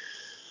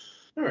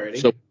 Alrighty.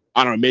 So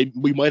I don't know. Maybe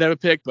we might have a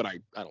pick, but I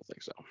don't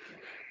think so.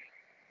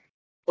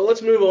 Well,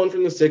 let's move on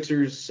from the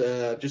Sixers.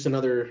 Just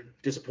another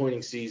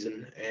disappointing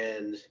season,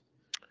 and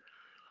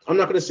I'm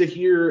not going to sit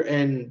here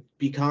and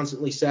be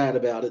constantly sad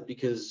about it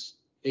because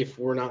if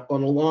we're not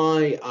going to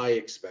lie, I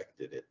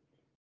expected it.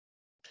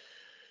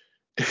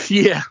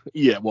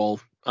 Yeah. Well,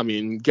 I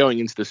mean, going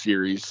into the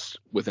series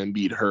with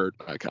Embiid hurt,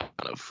 I kind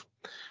of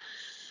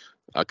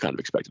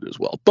expected it as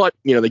well. But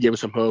they gave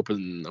us some hope,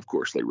 and of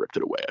course they ripped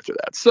it away after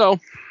that. So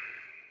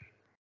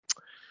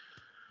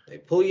they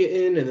pull you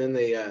in, and then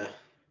they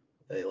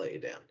lay you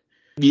down.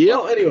 Yeah.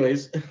 Well,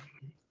 anyways,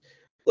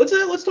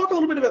 let's talk a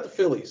little bit about the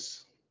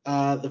Phillies.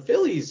 The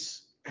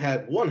Phillies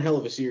had one hell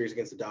of a series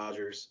against the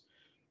Dodgers.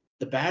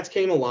 The bats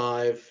came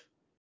alive,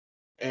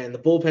 and the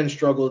bullpen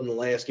struggled in the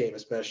last game,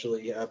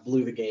 especially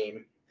blew the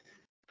game.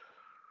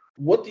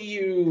 What do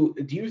you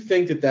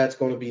think that that's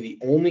going to be the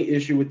only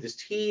issue with this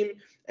team?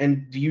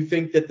 And do you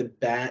think that the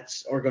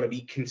bats are going to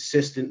be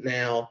consistent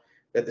now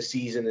that the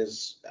season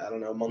is, I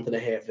don't know, a month and a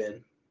half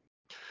in?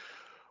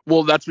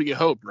 Well, that's what you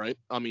hope, right?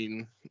 I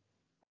mean,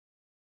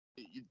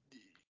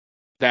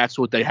 that's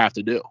what they have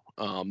to do.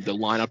 The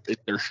lineup,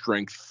 their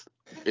strength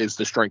is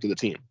the strength of the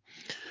team.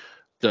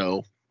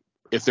 So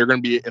if they're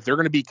going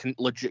to be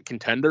legit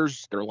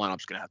contenders, their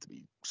lineup's going to have to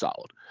be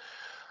solid.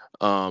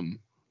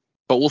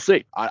 But we'll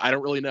see. I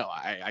don't really know.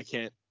 I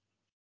can't.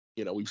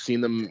 We've seen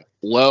them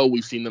low,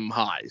 we've seen them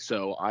high,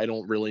 so I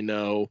don't really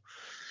know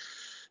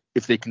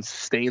if they can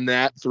sustain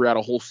that throughout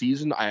a whole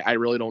season. I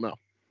really don't know.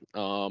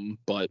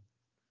 But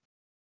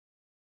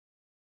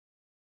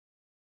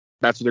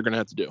that's what they're going to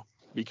have to do,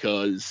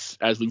 because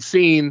as we've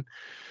seen,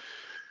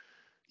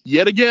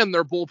 yet again,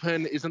 their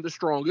bullpen isn't the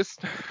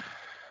strongest.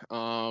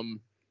 But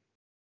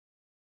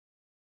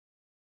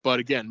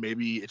again,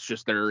 maybe it's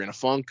just they're in a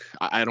funk.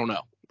 I don't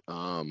know.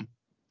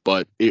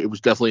 But it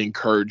was definitely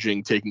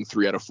encouraging taking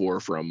 3 out of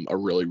 4 from a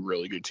really,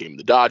 really good team.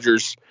 The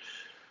Dodgers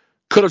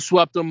could have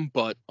swept them,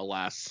 but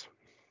alas,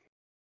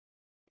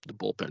 the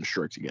bullpen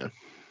strikes again.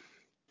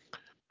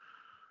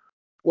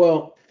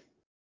 Well,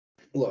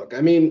 look,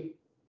 I mean,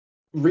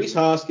 Rhys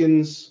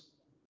Hoskins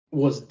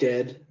was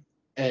dead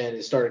and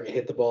is starting to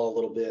hit the ball a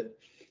little bit.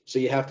 So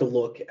you have to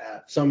look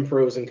at some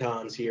pros and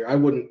cons here. I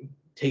wouldn't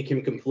take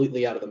him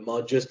completely out of the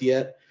mud just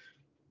yet,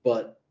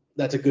 but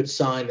that's a good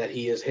sign that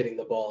he is hitting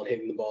the ball and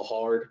hitting the ball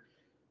hard.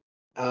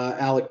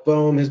 Alec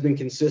Boehm has been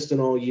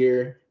consistent all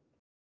year.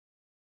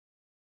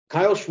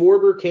 Kyle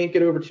Schwarber can't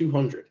get over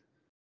 200.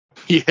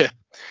 Yeah.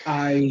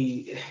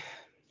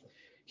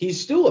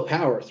 He's still a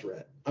power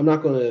threat. I'm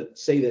not going to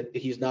say that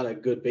he's not a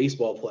good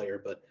baseball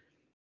player, but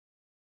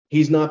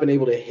he's not been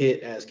able to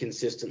hit as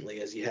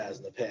consistently as he has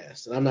in the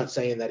past. And I'm not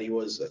saying that he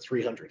was a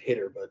 300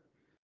 hitter, but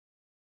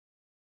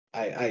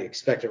I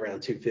expect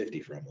around 250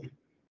 from him.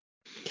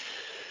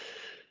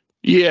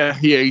 Yeah,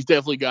 he's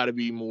definitely got to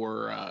be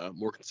more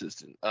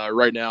consistent.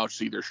 Right now,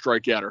 it's either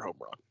strikeout or home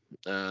run,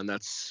 and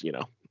that's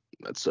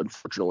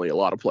unfortunately a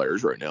lot of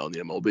players right now in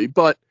the MLB.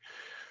 But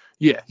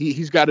yeah,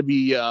 he's got to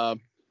be.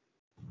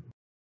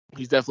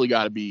 He's definitely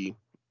got to be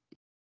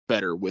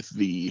better with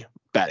the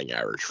batting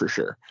average for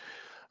sure.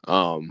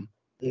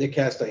 Nick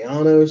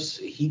Castellanos,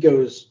 he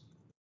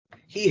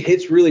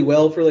hits really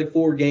well for like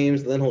 4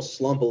 games, and then he'll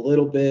slump a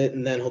little bit,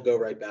 and then he'll go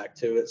right back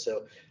to it.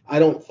 So I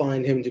don't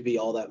find him to be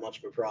all that much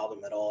of a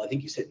problem at all. I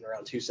think he's hitting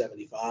around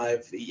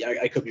 275.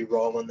 I could be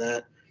wrong on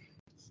that,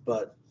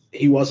 but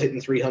he was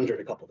hitting 300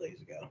 a couple days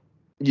ago.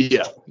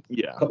 Yeah.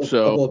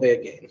 Couple of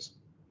bad games.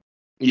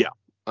 Yeah.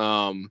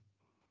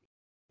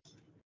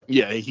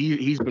 Yeah,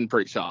 he's been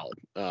pretty solid.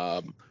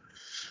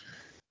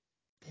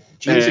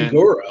 Gene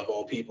Segura, of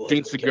all people.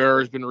 Gene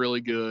Segura has been really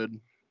good.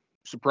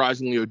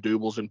 Surprisingly,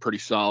 Odubel's been pretty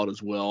solid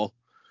as well.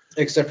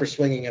 Except for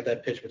swinging at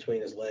that pitch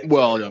between his legs.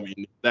 Well,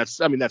 that's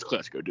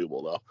classic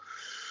Odubel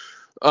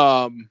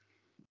though.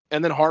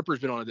 And then Harper's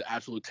been on an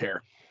absolute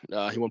tear.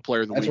 He won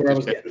Player of the Week. That's where I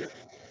was getting.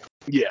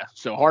 Yeah,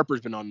 so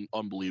Harper's been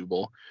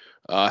unbelievable.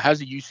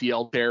 Has a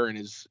UCL tear in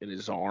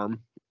his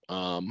arm,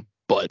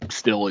 but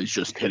still is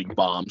just hitting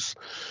bombs.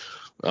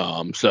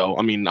 So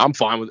I mean, I'm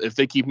fine with if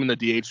they keep him in the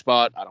DH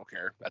spot. I don't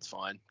care. That's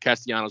fine.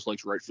 Castellanos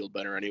likes right field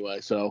better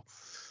anyway. So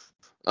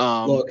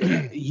look,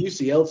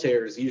 UCL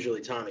tear is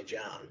usually Tommy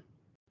John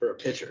for a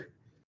pitcher.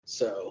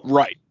 So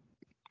right.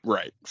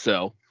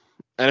 So,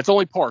 and it's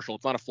only partial.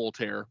 It's not a full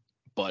tear,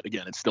 but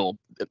again, it's still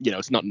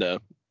it's nothing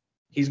to.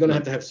 He's going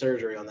to have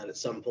surgery on that at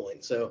some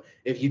point. So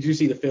if you do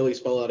see the Phillies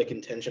fall out of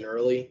contention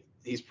early,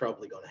 he's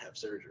probably going to have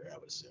surgery, I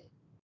would assume.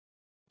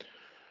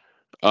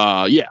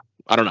 Yeah,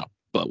 I don't know,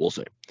 but we'll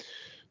see.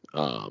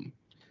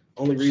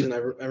 Only reason I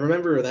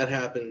remember that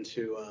happened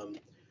to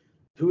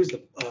who is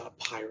the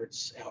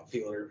Pirates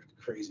outfielder?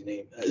 Crazy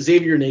name,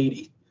 Xavier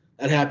Nady.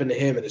 That happened to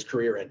him, and his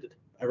career ended.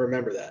 I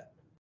remember that.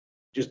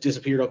 Just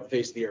disappeared off the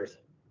face of the earth.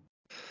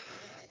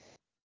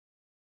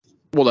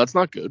 Well, that's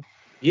not good.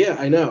 Yeah,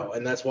 I know,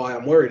 and that's why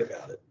I'm worried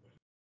about it.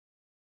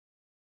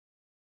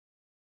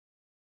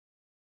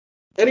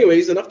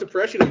 Anyways, enough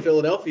depression in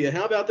Philadelphia.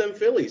 How about them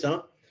Phillies,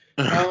 huh?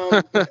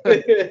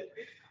 JT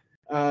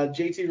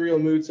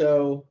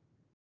Realmuto,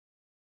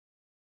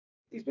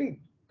 he's been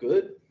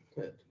good.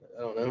 I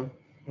don't know.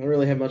 I don't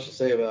really have much to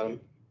say about him.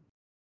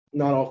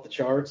 Not off the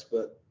charts,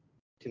 but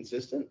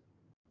consistent.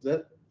 Is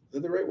that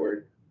the right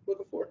word I'm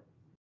looking for?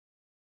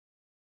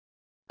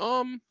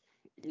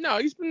 No,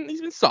 he's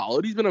been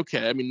solid. He's been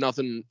okay. I mean,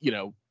 nothing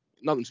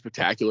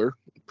spectacular.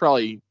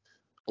 Probably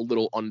a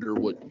little under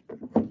what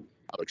I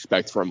would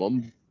expect from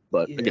him,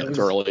 but again, it's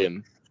early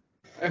and.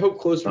 I hope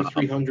closer to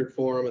 300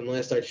 for him, and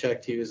last I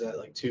checked, he was at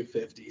like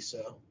 250.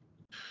 So.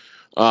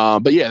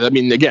 But yeah, I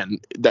mean, again,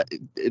 that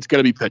it's going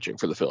to be pitching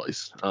for the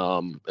Phillies,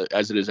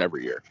 as it is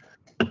every year.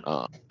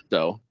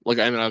 So, like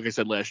I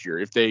said last year,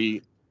 if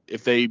they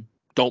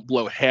don't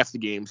blow half the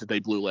games that they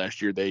blew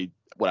last year, they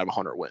would have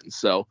 100 wins.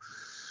 So,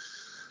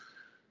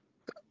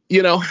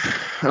 the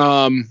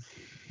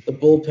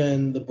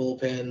bullpen.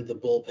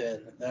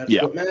 That's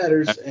what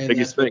matters, and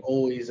that's what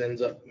always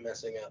ends up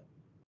messing up.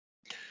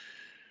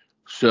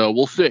 So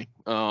we'll see.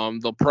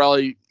 They'll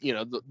probably,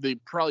 they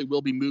probably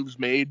will be moves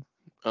made,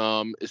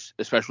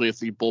 especially if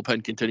the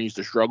bullpen continues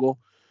to struggle.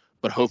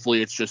 But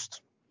hopefully it's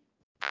just,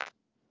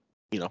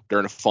 they're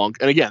in a funk.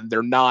 And again,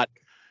 they're not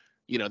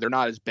they're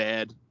not as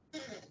bad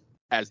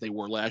as they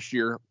were last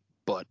year,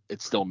 but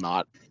it's still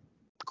not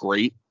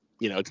great.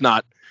 It's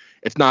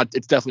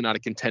definitely not a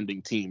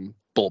contending team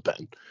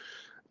bullpen.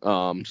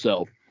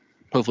 So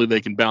hopefully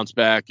they can bounce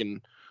back,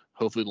 and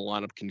hopefully the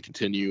lineup can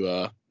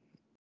continue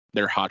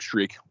their hot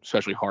streak,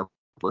 especially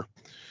Harper.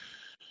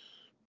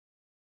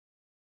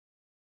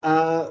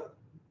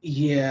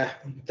 Yeah,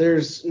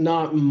 there's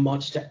not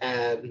much to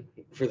add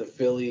for the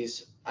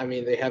Phillies. I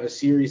mean, they have a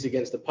series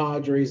against the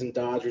Padres and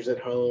Dodgers at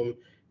home,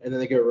 and then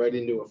they go right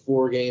into a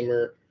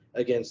 4-gamer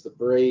against the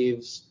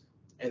Braves,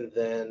 and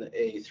then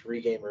a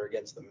 3-gamer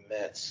against the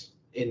Mets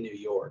in New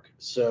York.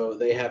 So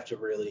they have to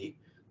really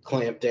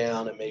clamp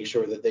down and make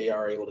sure that they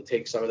are able to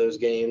take some of those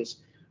games.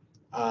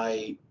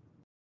 The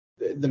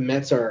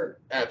Mets are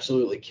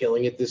absolutely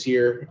killing it this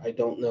year. I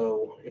don't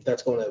know if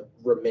that's going to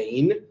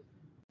remain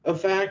a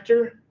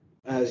factor.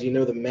 As you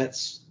know, the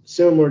Mets,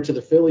 similar to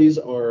the Phillies,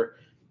 are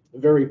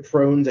very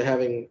prone to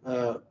having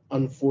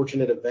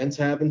unfortunate events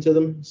happen to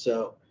them.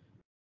 So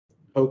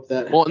hope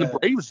that. Well, and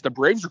the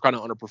Braves are kind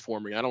of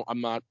underperforming.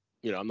 I'm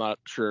not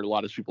sure a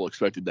lot of people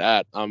expected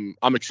that. I'm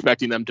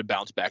expecting them to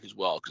bounce back as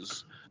well,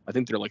 because I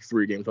think they're like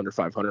 3 games under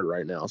 500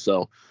 right now.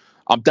 So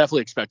I'm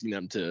definitely expecting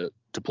them to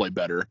play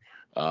better.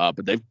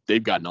 But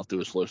they've gotten off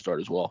to a slow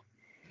start as well.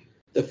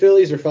 The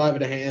Phillies are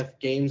 5.5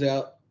 games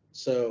out.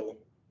 So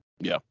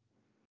yeah.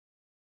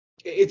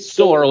 It's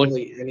still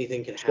early.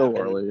 Anything can happen. Still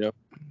early, yeah.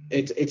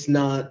 It's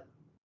not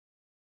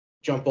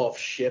jump off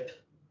ship,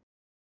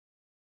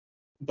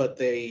 but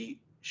they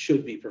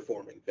should be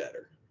performing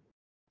better.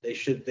 They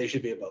should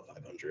be above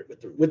 500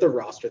 with the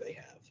roster they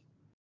have.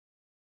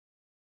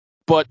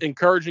 But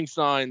encouraging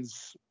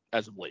signs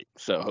as of late,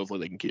 so hopefully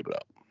they can keep it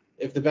up.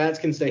 If the bats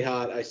can stay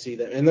hot, I see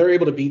them, and they're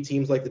able to beat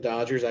teams like the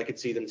Dodgers. I could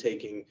see them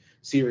taking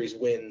series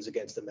wins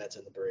against the Mets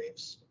and the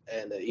Braves,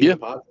 and even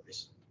the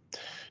Padres.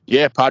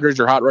 Yeah, Padres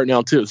are hot right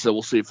now too, so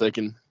we'll see if they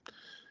can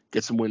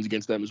get some wins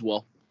against them as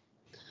well.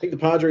 I think the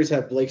Padres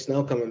have Blake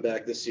Snell coming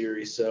back this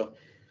series, so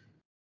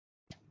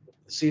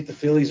see if the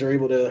Phillies are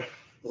able to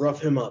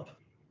rough him up.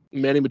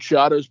 Manny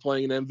Machado's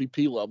playing an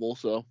MVP level,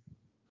 so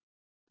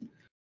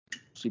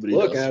see what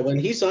he does. When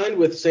he signed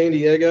with San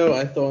Diego,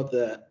 I thought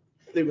that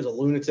it was a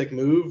lunatic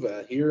move.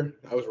 Here,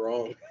 I was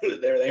wrong.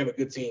 They have a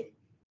good team.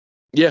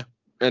 Yeah,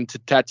 and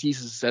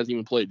Tatis hasn't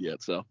even played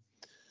yet, so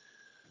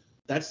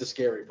that's the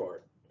scary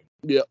part.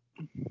 Yeah.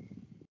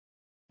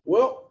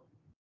 Well,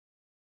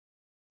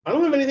 I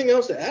don't have anything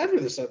else to add for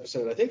this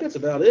episode. I think that's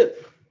about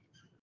it.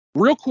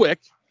 Real quick,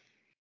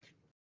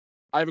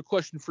 I have a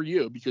question for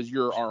you, because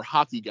you're our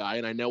hockey guy,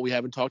 and I know we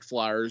haven't talked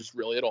Flyers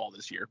really at all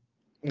this year.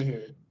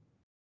 Mm-hmm.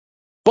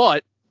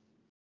 But,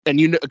 and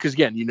because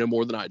again, you know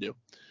more than I do.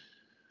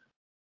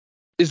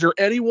 Is there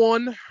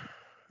anyone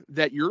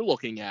that you're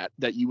looking at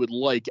that you would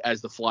like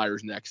as the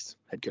Flyers' next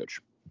head coach?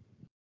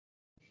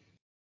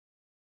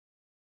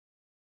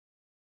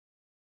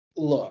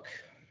 Look,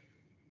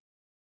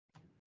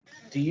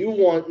 do you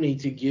want me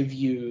to give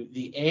you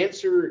the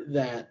answer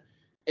that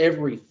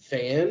every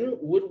fan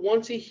would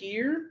want to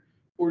hear,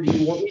 or do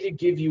you want me to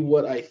give you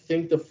what I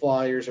think the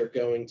Flyers are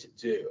going to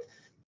do?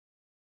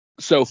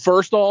 So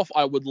first off,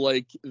 I would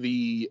like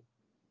the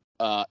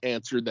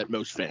answer that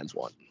most fans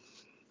want.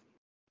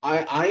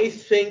 I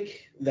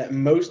think that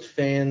most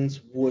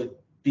fans would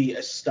be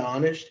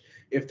astonished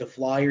if the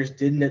Flyers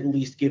didn't at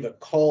least give a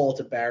call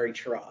to Barry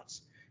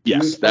Trotz. He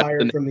was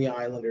fired from the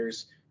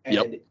Islanders,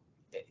 and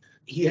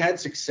he had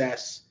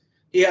success.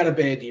 He had a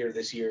bad year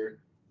this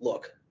year.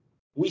 Look,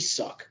 we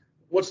suck.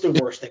 What's the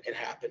worst that could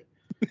happen?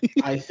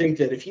 I think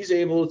that if he's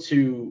able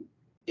to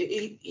 –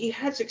 he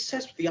had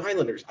success with the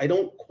Islanders. I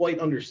don't quite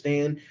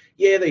understand.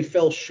 Yeah, they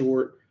fell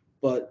short,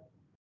 but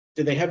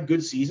did they have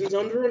good seasons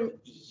under him?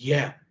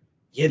 Yeah,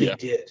 they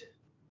did.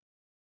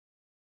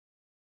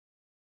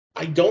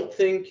 I don't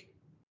think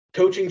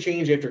coaching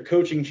change after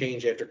coaching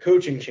change after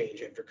coaching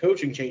change after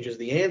coaching change is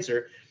the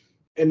answer.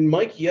 And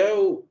Mike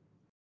Yeo,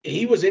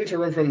 he was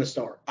interim from the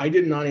start. I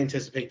did not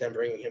anticipate them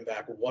bringing him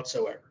back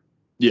whatsoever.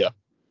 Yeah.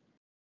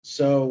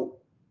 So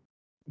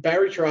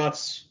Barry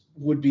Trotz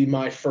would be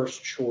my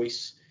first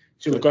choice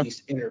to at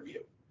least interview.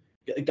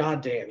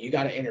 God damn, you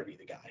got to interview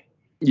the guy.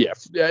 Yeah,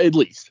 at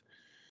least.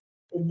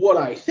 What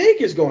I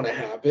think is going to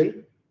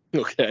happen.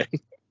 Okay.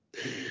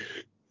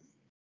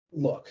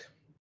 Look,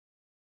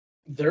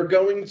 they're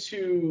going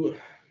to.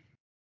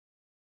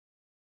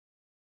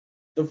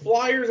 The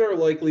Flyers are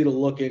likely to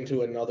look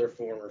into another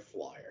former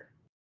Flyer.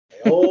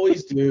 They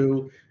always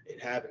do.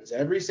 It happens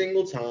every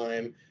single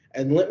time.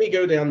 And let me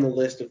go down the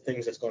list of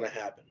things that's going to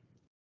happen.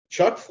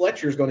 Chuck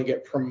Fletcher is going to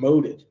get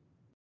promoted,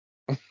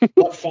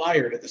 but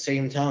fired at the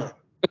same time.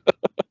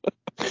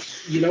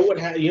 You know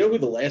what? You know who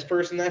the last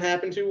person that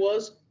happened to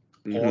was?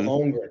 Paul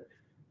Holmgren.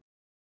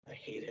 I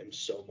hate him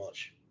so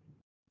much.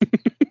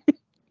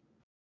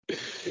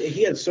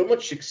 He had so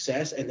much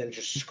success and then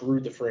just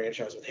screwed the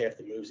franchise with half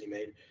the moves he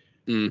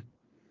made.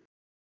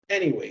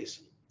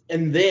 Anyways,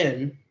 and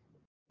then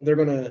they're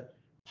going to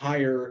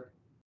hire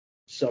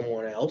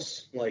someone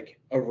else, like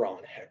a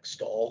Ron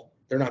Hextall.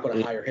 They're not going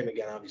to hire him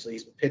again, obviously.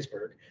 He's with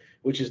Pittsburgh,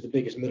 which is the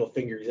biggest middle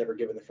finger he's ever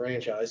given the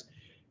franchise.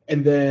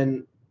 And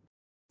then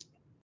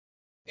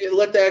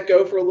let that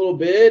go for a little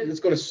bit. It's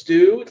going to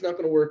stew. It's not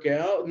going to work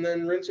out. And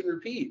then rinse and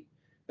repeat.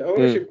 The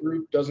ownership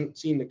group doesn't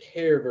seem to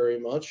care very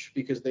much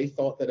because they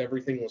thought that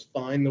everything was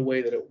fine the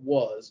way that it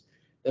was.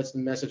 That's the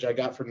message I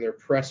got from their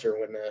presser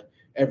when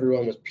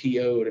everyone was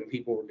PO'd and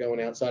people were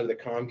going outside of the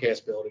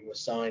Comcast building with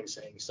signs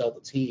saying sell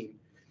the team.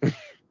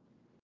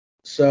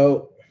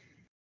 So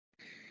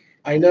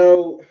I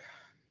know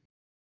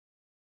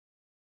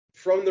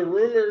from the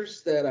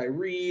rumors that I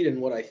read and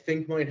what I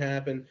think might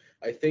happen,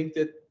 I think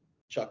that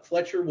Chuck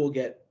Fletcher will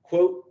get,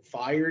 quote,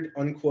 fired,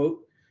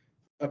 unquote,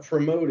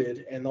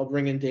 promoted, and they'll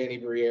bring in Danny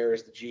Briere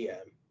as the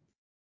GM.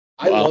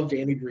 I love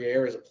Danny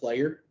Briere as a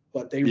player,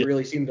 but they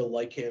really seem to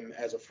like him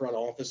as a front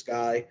office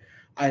guy.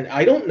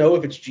 I don't know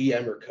if it's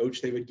GM or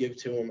coach they would give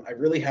to him. I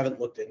really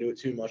haven't looked into it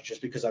too much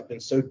just because I've been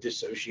so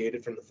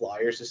dissociated from the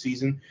Flyers this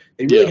season.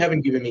 They really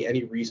haven't given me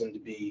any reason to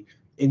be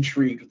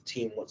intrigued with the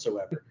team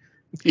whatsoever.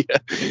 Yeah.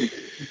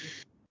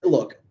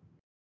 Look,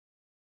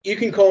 you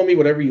can call me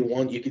whatever you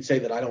want. You could say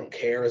that I don't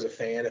care as a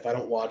fan if I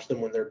don't watch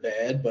them when they're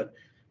bad, but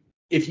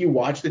if you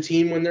watch the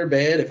team when they're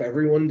bad, if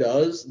everyone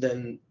does,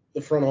 then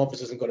the front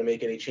office isn't going to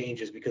make any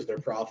changes because they're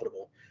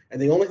profitable.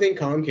 And the only thing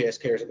Comcast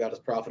cares about is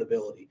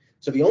profitability.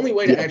 So the only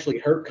way to actually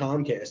hurt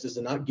Comcast is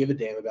to not give a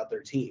damn about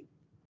their team.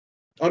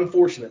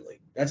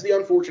 Unfortunately. That's the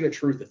unfortunate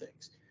truth of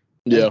things.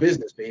 That's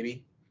business,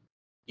 baby.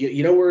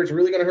 You know where it's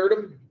really going to hurt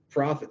them?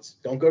 Profits.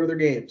 Don't go to their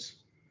games.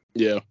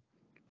 Yeah.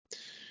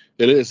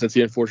 It is. That's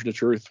the unfortunate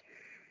truth.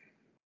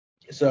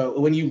 So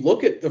when you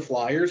look at the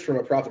Flyers from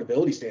a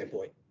profitability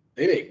standpoint,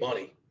 they make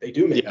money. They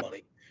do make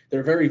money.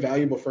 They're a very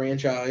valuable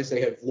franchise.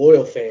 They have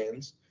loyal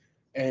fans.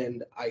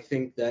 And I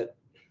think that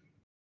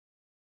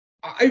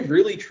I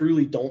really,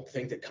 truly don't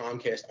think that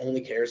Comcast only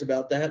cares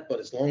about that.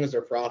 But as long as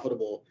they're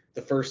profitable,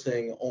 the first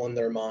thing on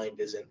their mind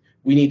isn't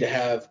we need to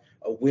have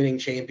a winning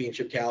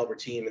championship caliber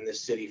team in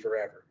this city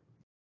forever.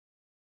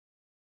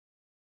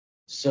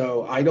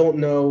 So I don't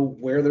know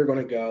where they're going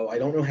to go. I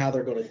don't know how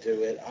they're going to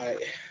do it.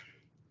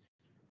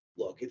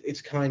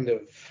 It's kind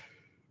of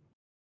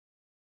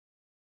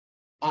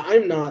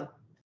I'm not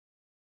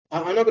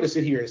going to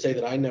sit here and say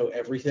that I know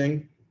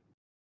everything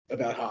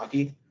about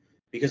hockey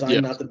because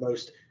I'm not the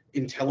most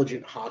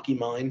intelligent hockey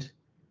mind.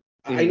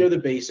 I know the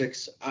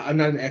basics. I'm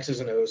not an X's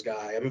and O's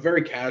guy. I'm a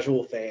very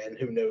casual fan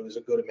who knows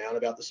a good amount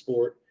about the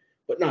sport,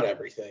 but not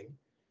everything.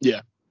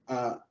 Yeah.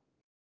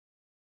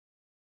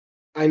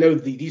 I know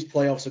these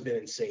playoffs have been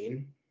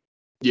insane.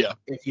 Yeah.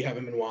 If you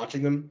haven't been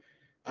watching them,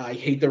 I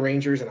hate the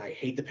Rangers and I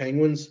hate the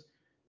Penguins,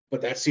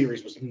 but that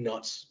series was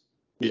nuts.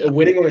 Yeah.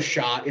 Winning on a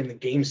shot in the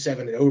Game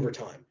 7 in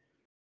overtime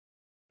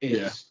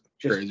is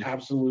just crazy.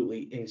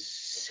 Absolutely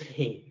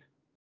insane.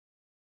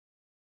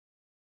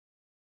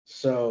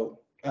 So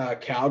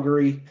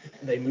Calgary,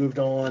 they moved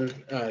on.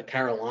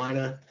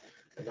 Carolina,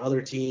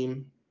 another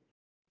team.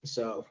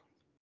 So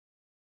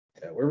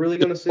we're really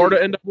going to see.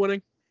 Florida end up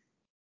winning?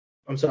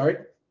 I'm sorry?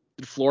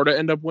 Did Florida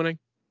end up winning?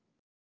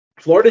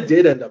 Florida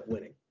did end up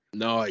winning.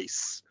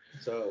 Nice.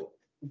 So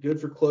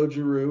good for Claude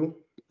Giroux.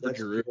 That's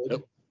Giroux. good.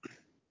 Yep.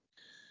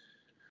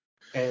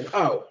 And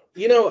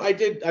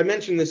I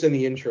mentioned this in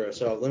the intro,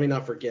 so let me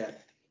not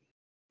forget.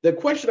 The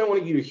question I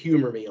want you to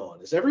humor me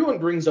on is everyone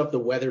brings up the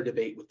weather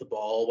debate with the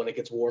ball. When it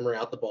gets warmer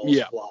out, the balls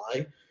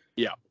fly.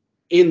 Yeah.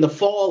 In the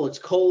fall, it's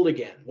cold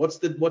again. What's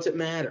it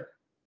matter?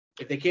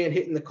 If they can't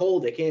hit in the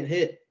cold, they can't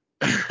hit.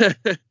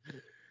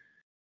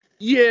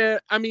 Yeah,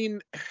 I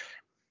mean,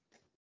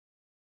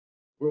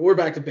 we're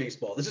back to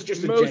baseball. This is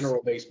just a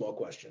general baseball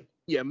question.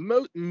 Yeah,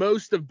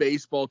 most of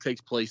baseball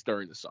takes place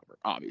during the summer,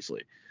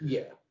 obviously.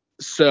 Yeah.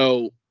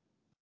 So,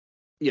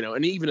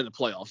 and even in the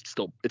playoffs,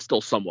 it's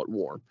still somewhat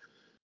warm.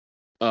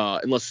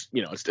 Unless,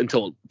 it's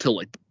until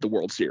like the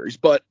World Series.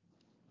 But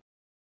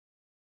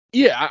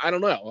yeah, I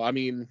don't know. I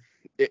mean,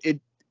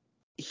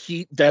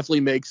 heat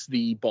definitely makes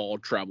the ball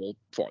travel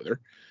farther.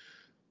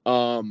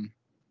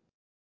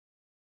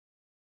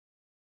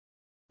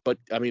 But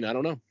I mean, I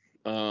don't know.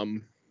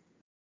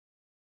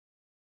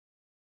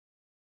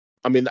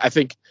 I mean, I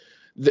think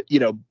that,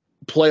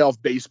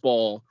 playoff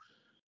baseball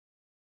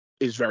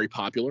is very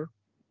popular,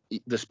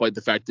 despite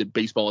the fact that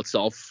baseball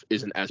itself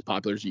isn't as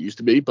popular as it used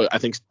to be. But I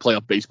think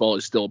playoff baseball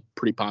is still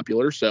pretty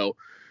popular. So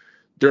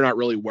they're not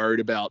really worried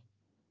about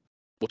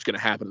what's going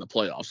to happen in the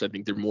playoffs. I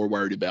think they're more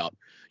worried about,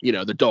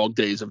 the dog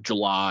days of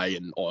July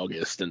and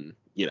August and,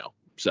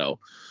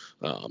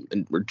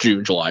 and or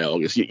June, July,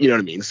 August, you know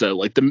what I mean? So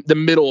like the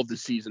middle of the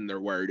season, they're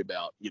worried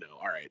about,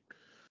 all right,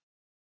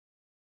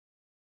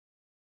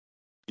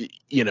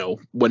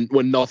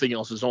 when nothing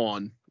else is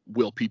on,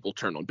 will people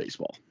turn on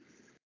baseball?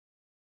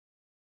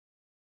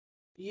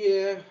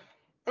 Yeah.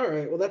 All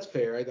right. Well, that's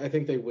fair. I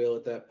think they will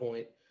at that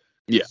point.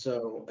 Yeah.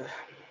 So,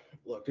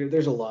 look,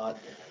 there's a lot.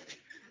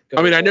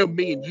 I mean, I know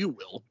me and you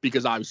will,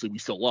 because obviously we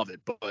still love it,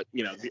 but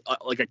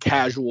like a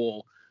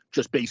casual,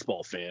 just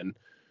baseball fan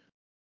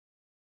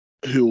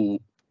who,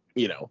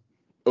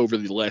 over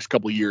the last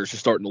couple of years is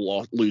starting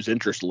to lose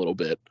interest a little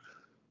bit.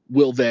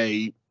 Will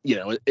they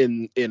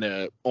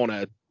on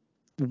a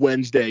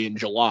Wednesday in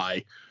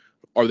July,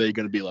 are they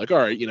going to be like, all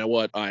right, you know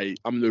what, I'm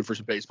moving for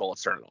some baseball,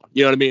 let's turn it on.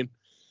 You know what I mean?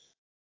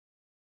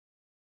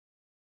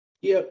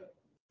 Yep.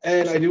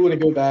 And I do want to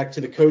go back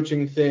to the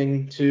coaching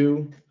thing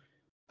too.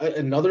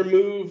 Another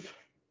move.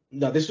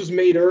 No, this was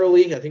made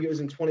early. I think it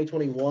was in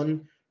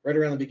 2021, right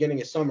around the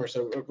beginning of summer.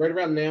 So right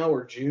around now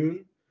or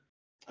June,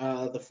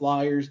 the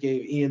Flyers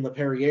gave Ian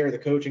LePerriere the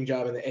coaching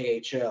job in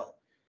the AHL.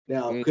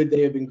 Now, could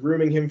they have been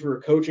grooming him for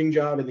a coaching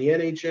job in the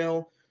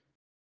NHL?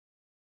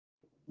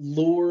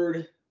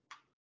 Lord,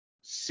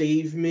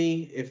 save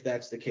me if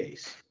that's the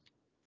case.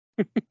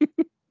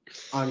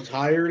 I'm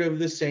tired of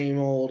the same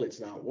old. It's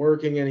not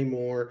working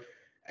anymore.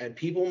 And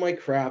people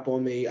might crap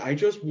on me. I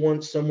just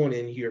want someone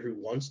in here who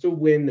wants to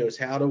win, knows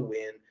how to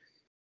win.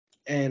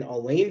 And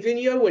Alain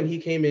Vigneault, when he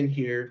came in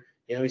here,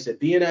 he said,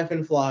 be an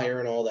effing Flyer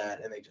and all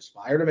that. And they just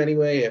fired him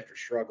anyway after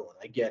struggling.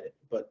 I get it.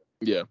 But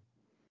yeah,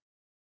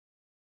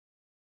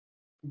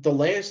 the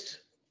last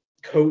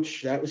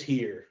coach that was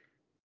here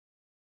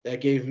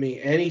that gave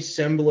me any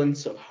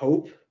semblance of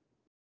hope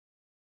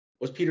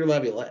was Peter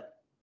Laviolette.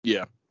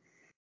 Yeah.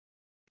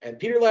 And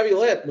Peter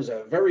Laviolette was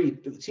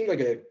it seemed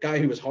like a guy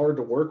who was hard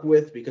to work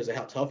with because of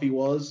how tough he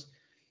was.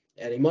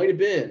 And he might have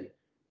been.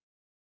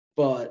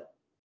 But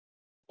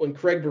when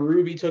Craig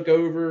Berube took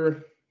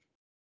over,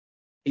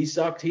 he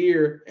sucked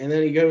here, and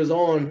then he goes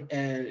on,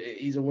 and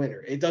he's a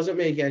winner. It doesn't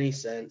make any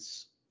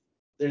sense.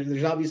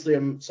 There's obviously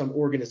some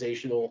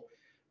organizational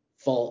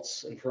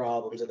faults and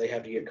problems that they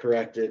have to get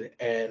corrected,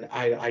 and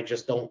I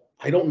just don't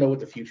know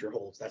what the future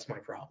holds. That's my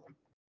problem.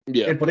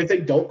 Yeah. But if they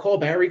don't call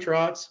Barry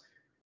Trotz,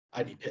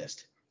 I'd be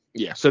pissed.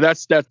 Yeah, so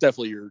that's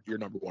definitely your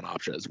number one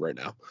option as of right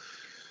now.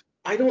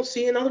 I don't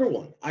see another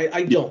one.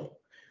 I don't.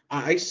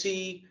 I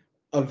see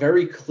a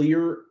very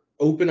clear,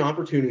 open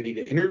opportunity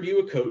to interview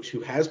a coach who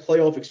has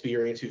playoff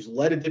experience, who's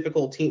led a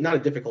difficult team, not a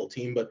difficult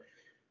team, but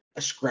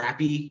a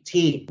scrappy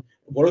team.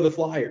 What are the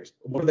Flyers?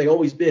 What have they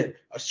always been?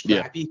 A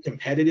scrappy,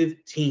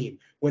 competitive team.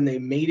 When they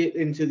made it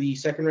into the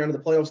second round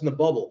of the playoffs in the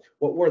bubble,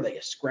 what were they?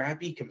 A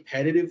scrappy,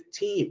 competitive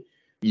team.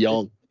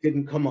 Young.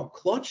 Didn't come up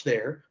clutch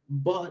there,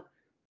 but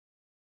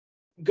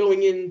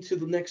going into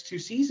the next two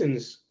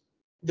seasons,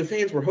 the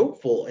fans were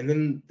hopeful, and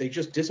then they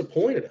just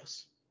disappointed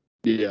us.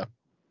 Yeah.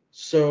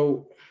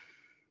 So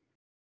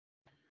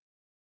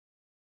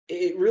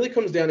it really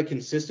comes down to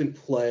consistent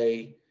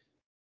play,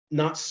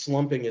 not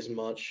slumping as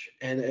much,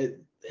 and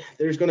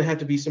there's going to have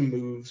to be some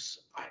moves.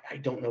 I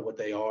don't know what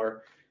they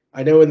are.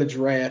 I know in the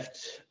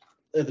draft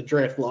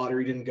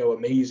lottery didn't go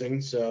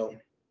amazing, so.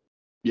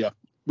 Yeah,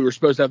 we were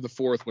supposed to have the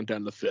fourth, went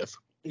down to the fifth.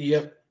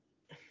 Yep.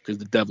 Because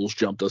the Devils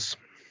jumped us.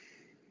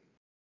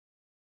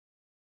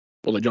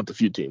 Well, they jumped a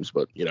few teams,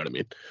 but you know what I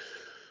mean.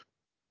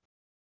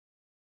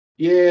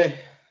 Yeah.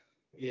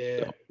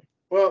 So,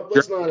 well,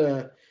 let's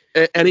not.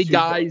 Any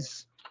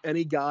guys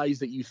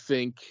that you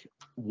think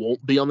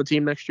won't be on the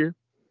team next year?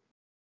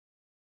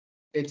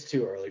 It's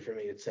too early for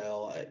me to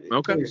tell.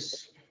 Okay.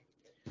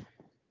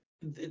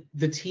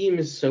 The team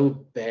is so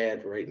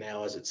bad right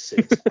now as it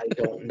sits. I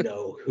don't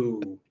know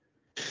who's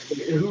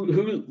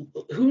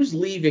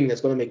leaving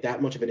that's going to make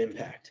that much of an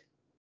impact.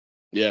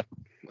 Yeah,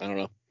 I don't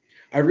know.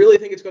 I really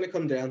think it's going to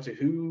come down to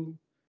who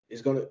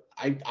is going to.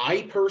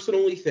 I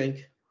personally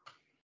think,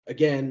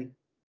 again,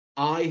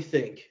 I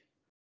think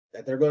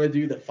that they're going to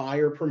do the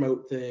fire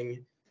promote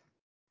thing,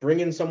 bring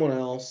in someone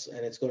else,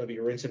 and it's going to be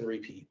rinse and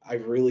repeat. I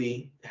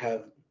really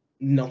have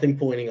nothing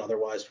pointing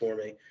otherwise for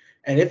me.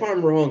 And if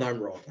I'm wrong,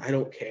 I'm wrong. I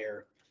don't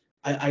care.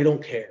 I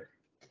don't care.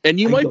 And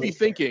you might be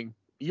thinking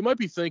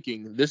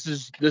this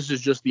is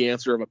just the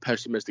answer of a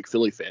pessimistic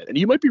Philly fan, and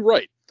you might be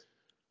right.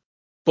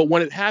 But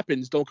when it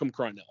happens, don't come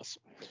crying to us.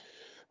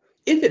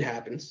 If it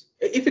happens,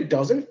 if it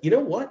doesn't, you know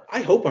what?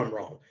 I hope I'm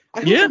wrong.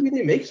 I hope maybe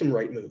they make some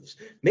right moves.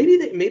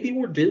 Maybe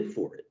we're due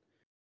for it.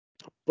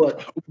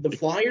 But the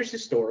Flyers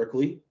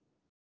historically,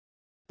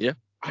 yeah.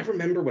 I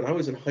remember when I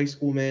was in high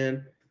school,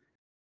 man.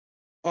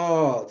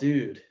 Oh,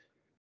 dude.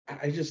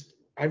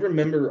 I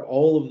remember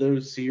all of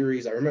those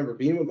series. I remember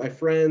being with my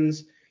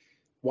friends,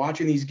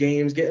 watching these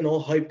games, getting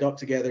all hyped up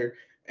together,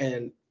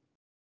 and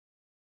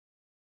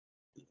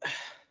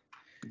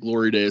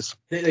glory days.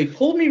 They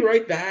pulled me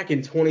right back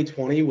in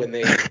 2020 when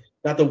they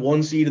got the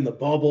 1 seed in the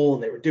bubble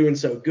and they were doing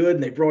so good,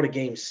 and they brought a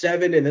game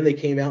 7, and then they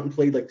came out and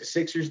played like the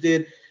Sixers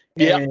did.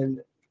 Yeah.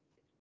 And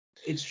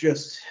it's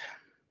just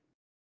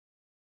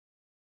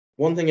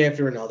one thing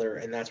after another,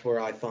 and that's where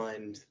I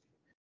find.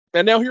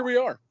 And now here we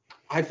are.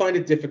 I find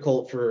it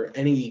difficult for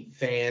any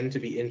fan to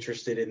be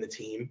interested in the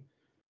team.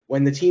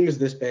 When the team is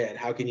this bad,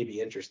 how can you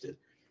be interested?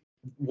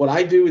 What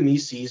I do in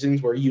these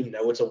seasons where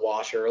it's a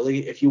wash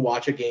early, if you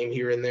watch a game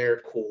here and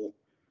there, cool.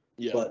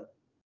 Yeah. But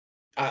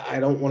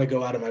I don't want to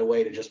go out of my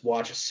way to just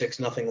watch a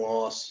 6-0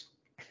 loss.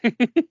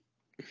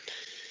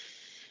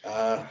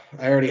 I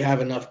already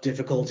have enough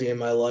difficulty in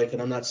my life,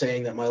 and I'm not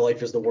saying that my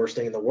life is the worst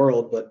thing in the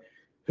world, but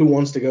who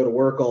wants to go to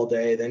work all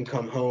day, then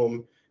come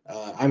home?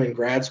 I'm in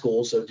grad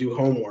school, so do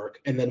homework,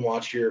 and then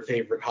watch your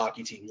favorite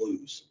hockey team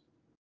lose.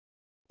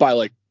 By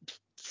like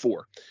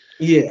 4.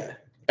 Yeah.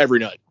 every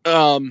night.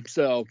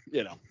 So,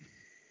 you know.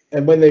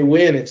 And when they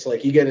win, it's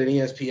like you get an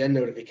ESPN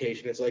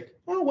notification. It's like,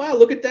 oh, wow,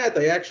 look at that.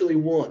 They actually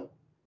won.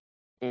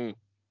 Mm.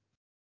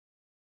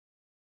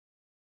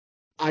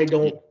 I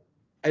don't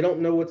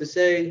know what to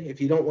say.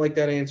 If you don't like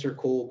that answer,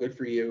 cool, good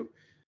for you.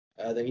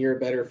 Then you're a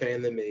better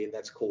fan than me, and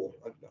that's cool.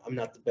 I'm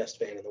not the best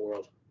fan in the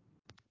world.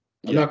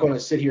 I'm not going to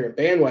sit here and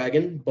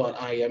bandwagon,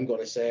 but I am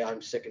going to say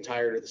I'm sick and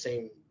tired of the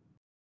same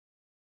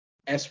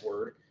S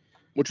word.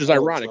 Which is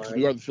ironic because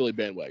we are the Philly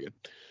bandwagon.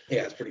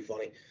 Yeah, it's pretty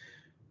funny.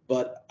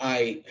 But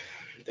I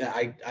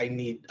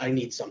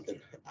need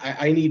something.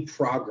 I need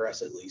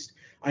progress at least.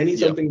 I need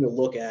something to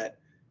look at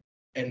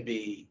and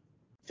be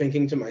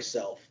thinking to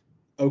myself,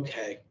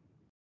 okay,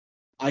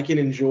 I can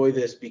enjoy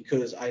this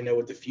because I know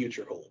what the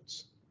future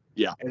holds.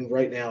 Yeah. And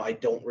right now, I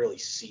don't really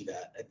see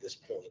that at this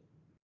point.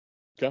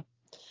 Okay.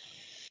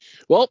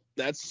 Well,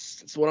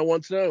 that's what I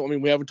want to know. I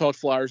mean, we haven't talked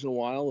Flyers in a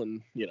while,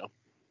 and, you know,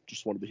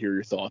 just wanted to hear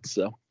your thoughts.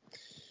 So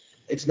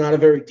it's not a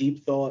very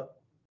deep thought.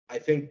 I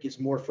think it's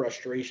more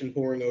frustration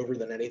pouring over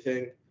than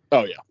anything.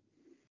 Oh, yeah.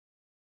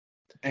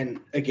 And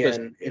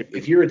again,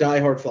 if you're a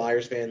diehard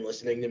Flyers fan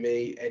listening to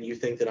me and you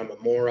think that I'm a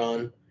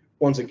moron,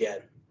 once again,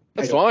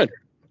 that's fine.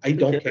 I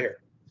don't care.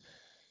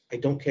 I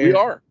don't care. We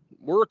are.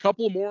 We're a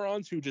couple of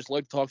morons who just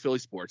like to talk Philly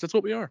sports. That's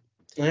what we are.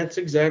 That's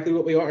exactly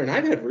what we are. And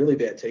I've had really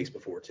bad takes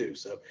before, too.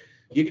 So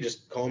you could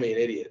just call me an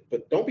idiot,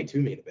 but don't be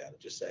too mean about it.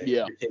 Just say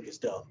your take is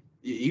dumb.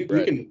 You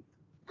can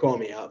call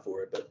me out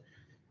for it, but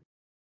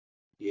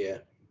yeah.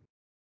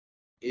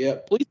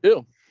 Yep. Please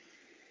do.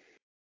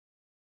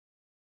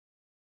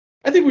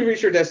 I think we've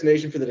reached our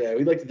destination for the day.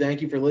 We'd like to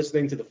thank you for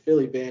listening to the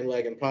Philly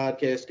Bandwagon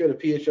Podcast. Go to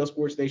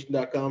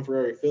phlsportsnation.com for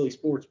all your Philly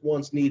sports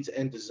wants, needs,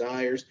 and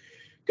desires.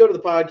 Go to the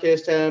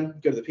podcast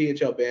tab, go to the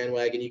PHL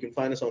Bandwagon. You can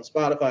find us on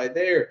Spotify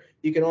there.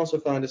 You can also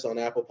find us on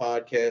Apple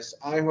Podcasts,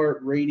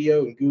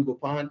 iHeartRadio, and Google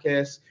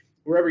Podcasts.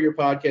 Wherever your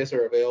podcasts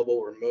are available,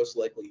 we're most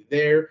likely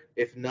there.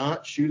 If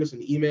not, shoot us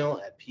an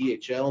email at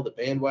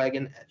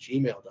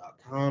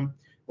phlthebandwagon@gmail.com.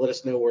 Let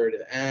us know where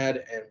to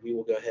add, and we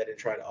will go ahead and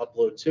try to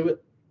upload to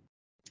it.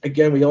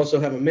 Again, we also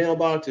have a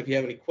mailbox. If you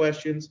have any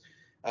questions,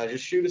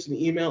 just shoot us an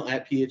email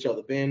at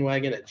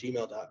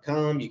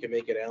phlthebandwagon@gmail.com. You can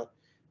make it out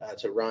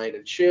to Ryan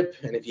and Chip.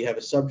 And if you have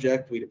a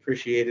subject, we'd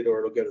appreciate it, or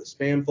it'll go to the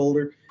spam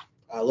folder.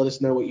 Let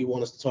us know what you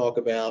want us to talk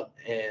about,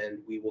 and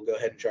we will go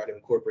ahead and try to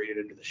incorporate it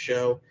into the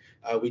show.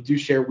 We do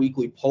share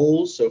weekly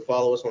polls, so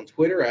follow us on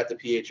Twitter at the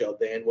PHL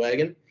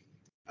Bandwagon.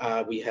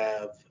 You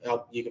can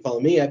follow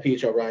me at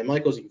PHL Ryan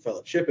Michaels. You can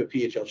follow Chip at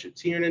PHL Chip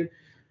Tiernan.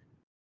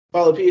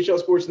 Follow PHL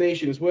Sports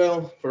Nation as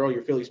well for all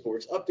your Philly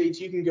sports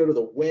updates. You can go to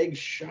the WEG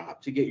shop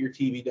to get your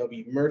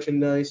TBW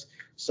merchandise.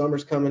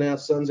 Summer's coming out,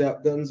 sun's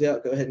out, guns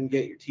out. Go ahead and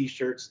get your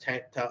T-shirts,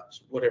 tank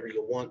tops, whatever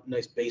you want.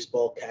 Nice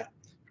baseball cap.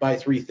 Buy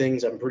 3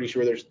 things. I'm pretty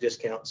sure there's a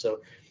discount,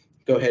 so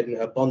go ahead and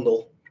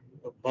bundle.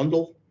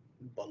 Go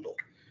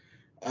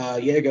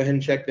ahead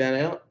and check that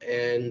out.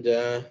 And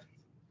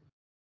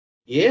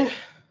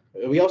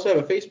we also have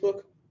a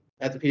Facebook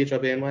at the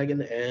PHL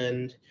Bandwagon,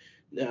 and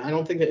I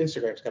don't think that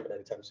Instagram's coming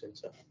anytime soon.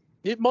 So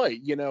it might,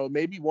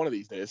 maybe one of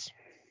these days.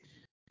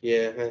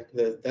 Yeah,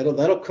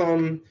 that'll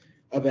come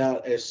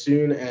about as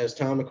soon as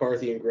Tom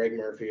McCarthy and Greg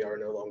Murphy are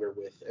no longer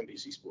with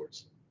NBC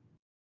Sports.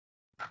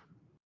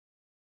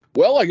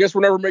 Well, I guess we're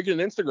never making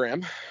an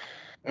Instagram.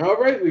 All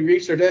right, we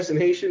reached our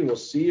destination. We'll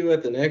see you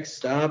at the next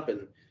stop,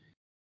 and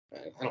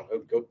I don't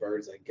know, go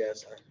Birds, I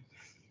guess.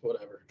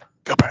 Whatever.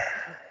 Go Birds.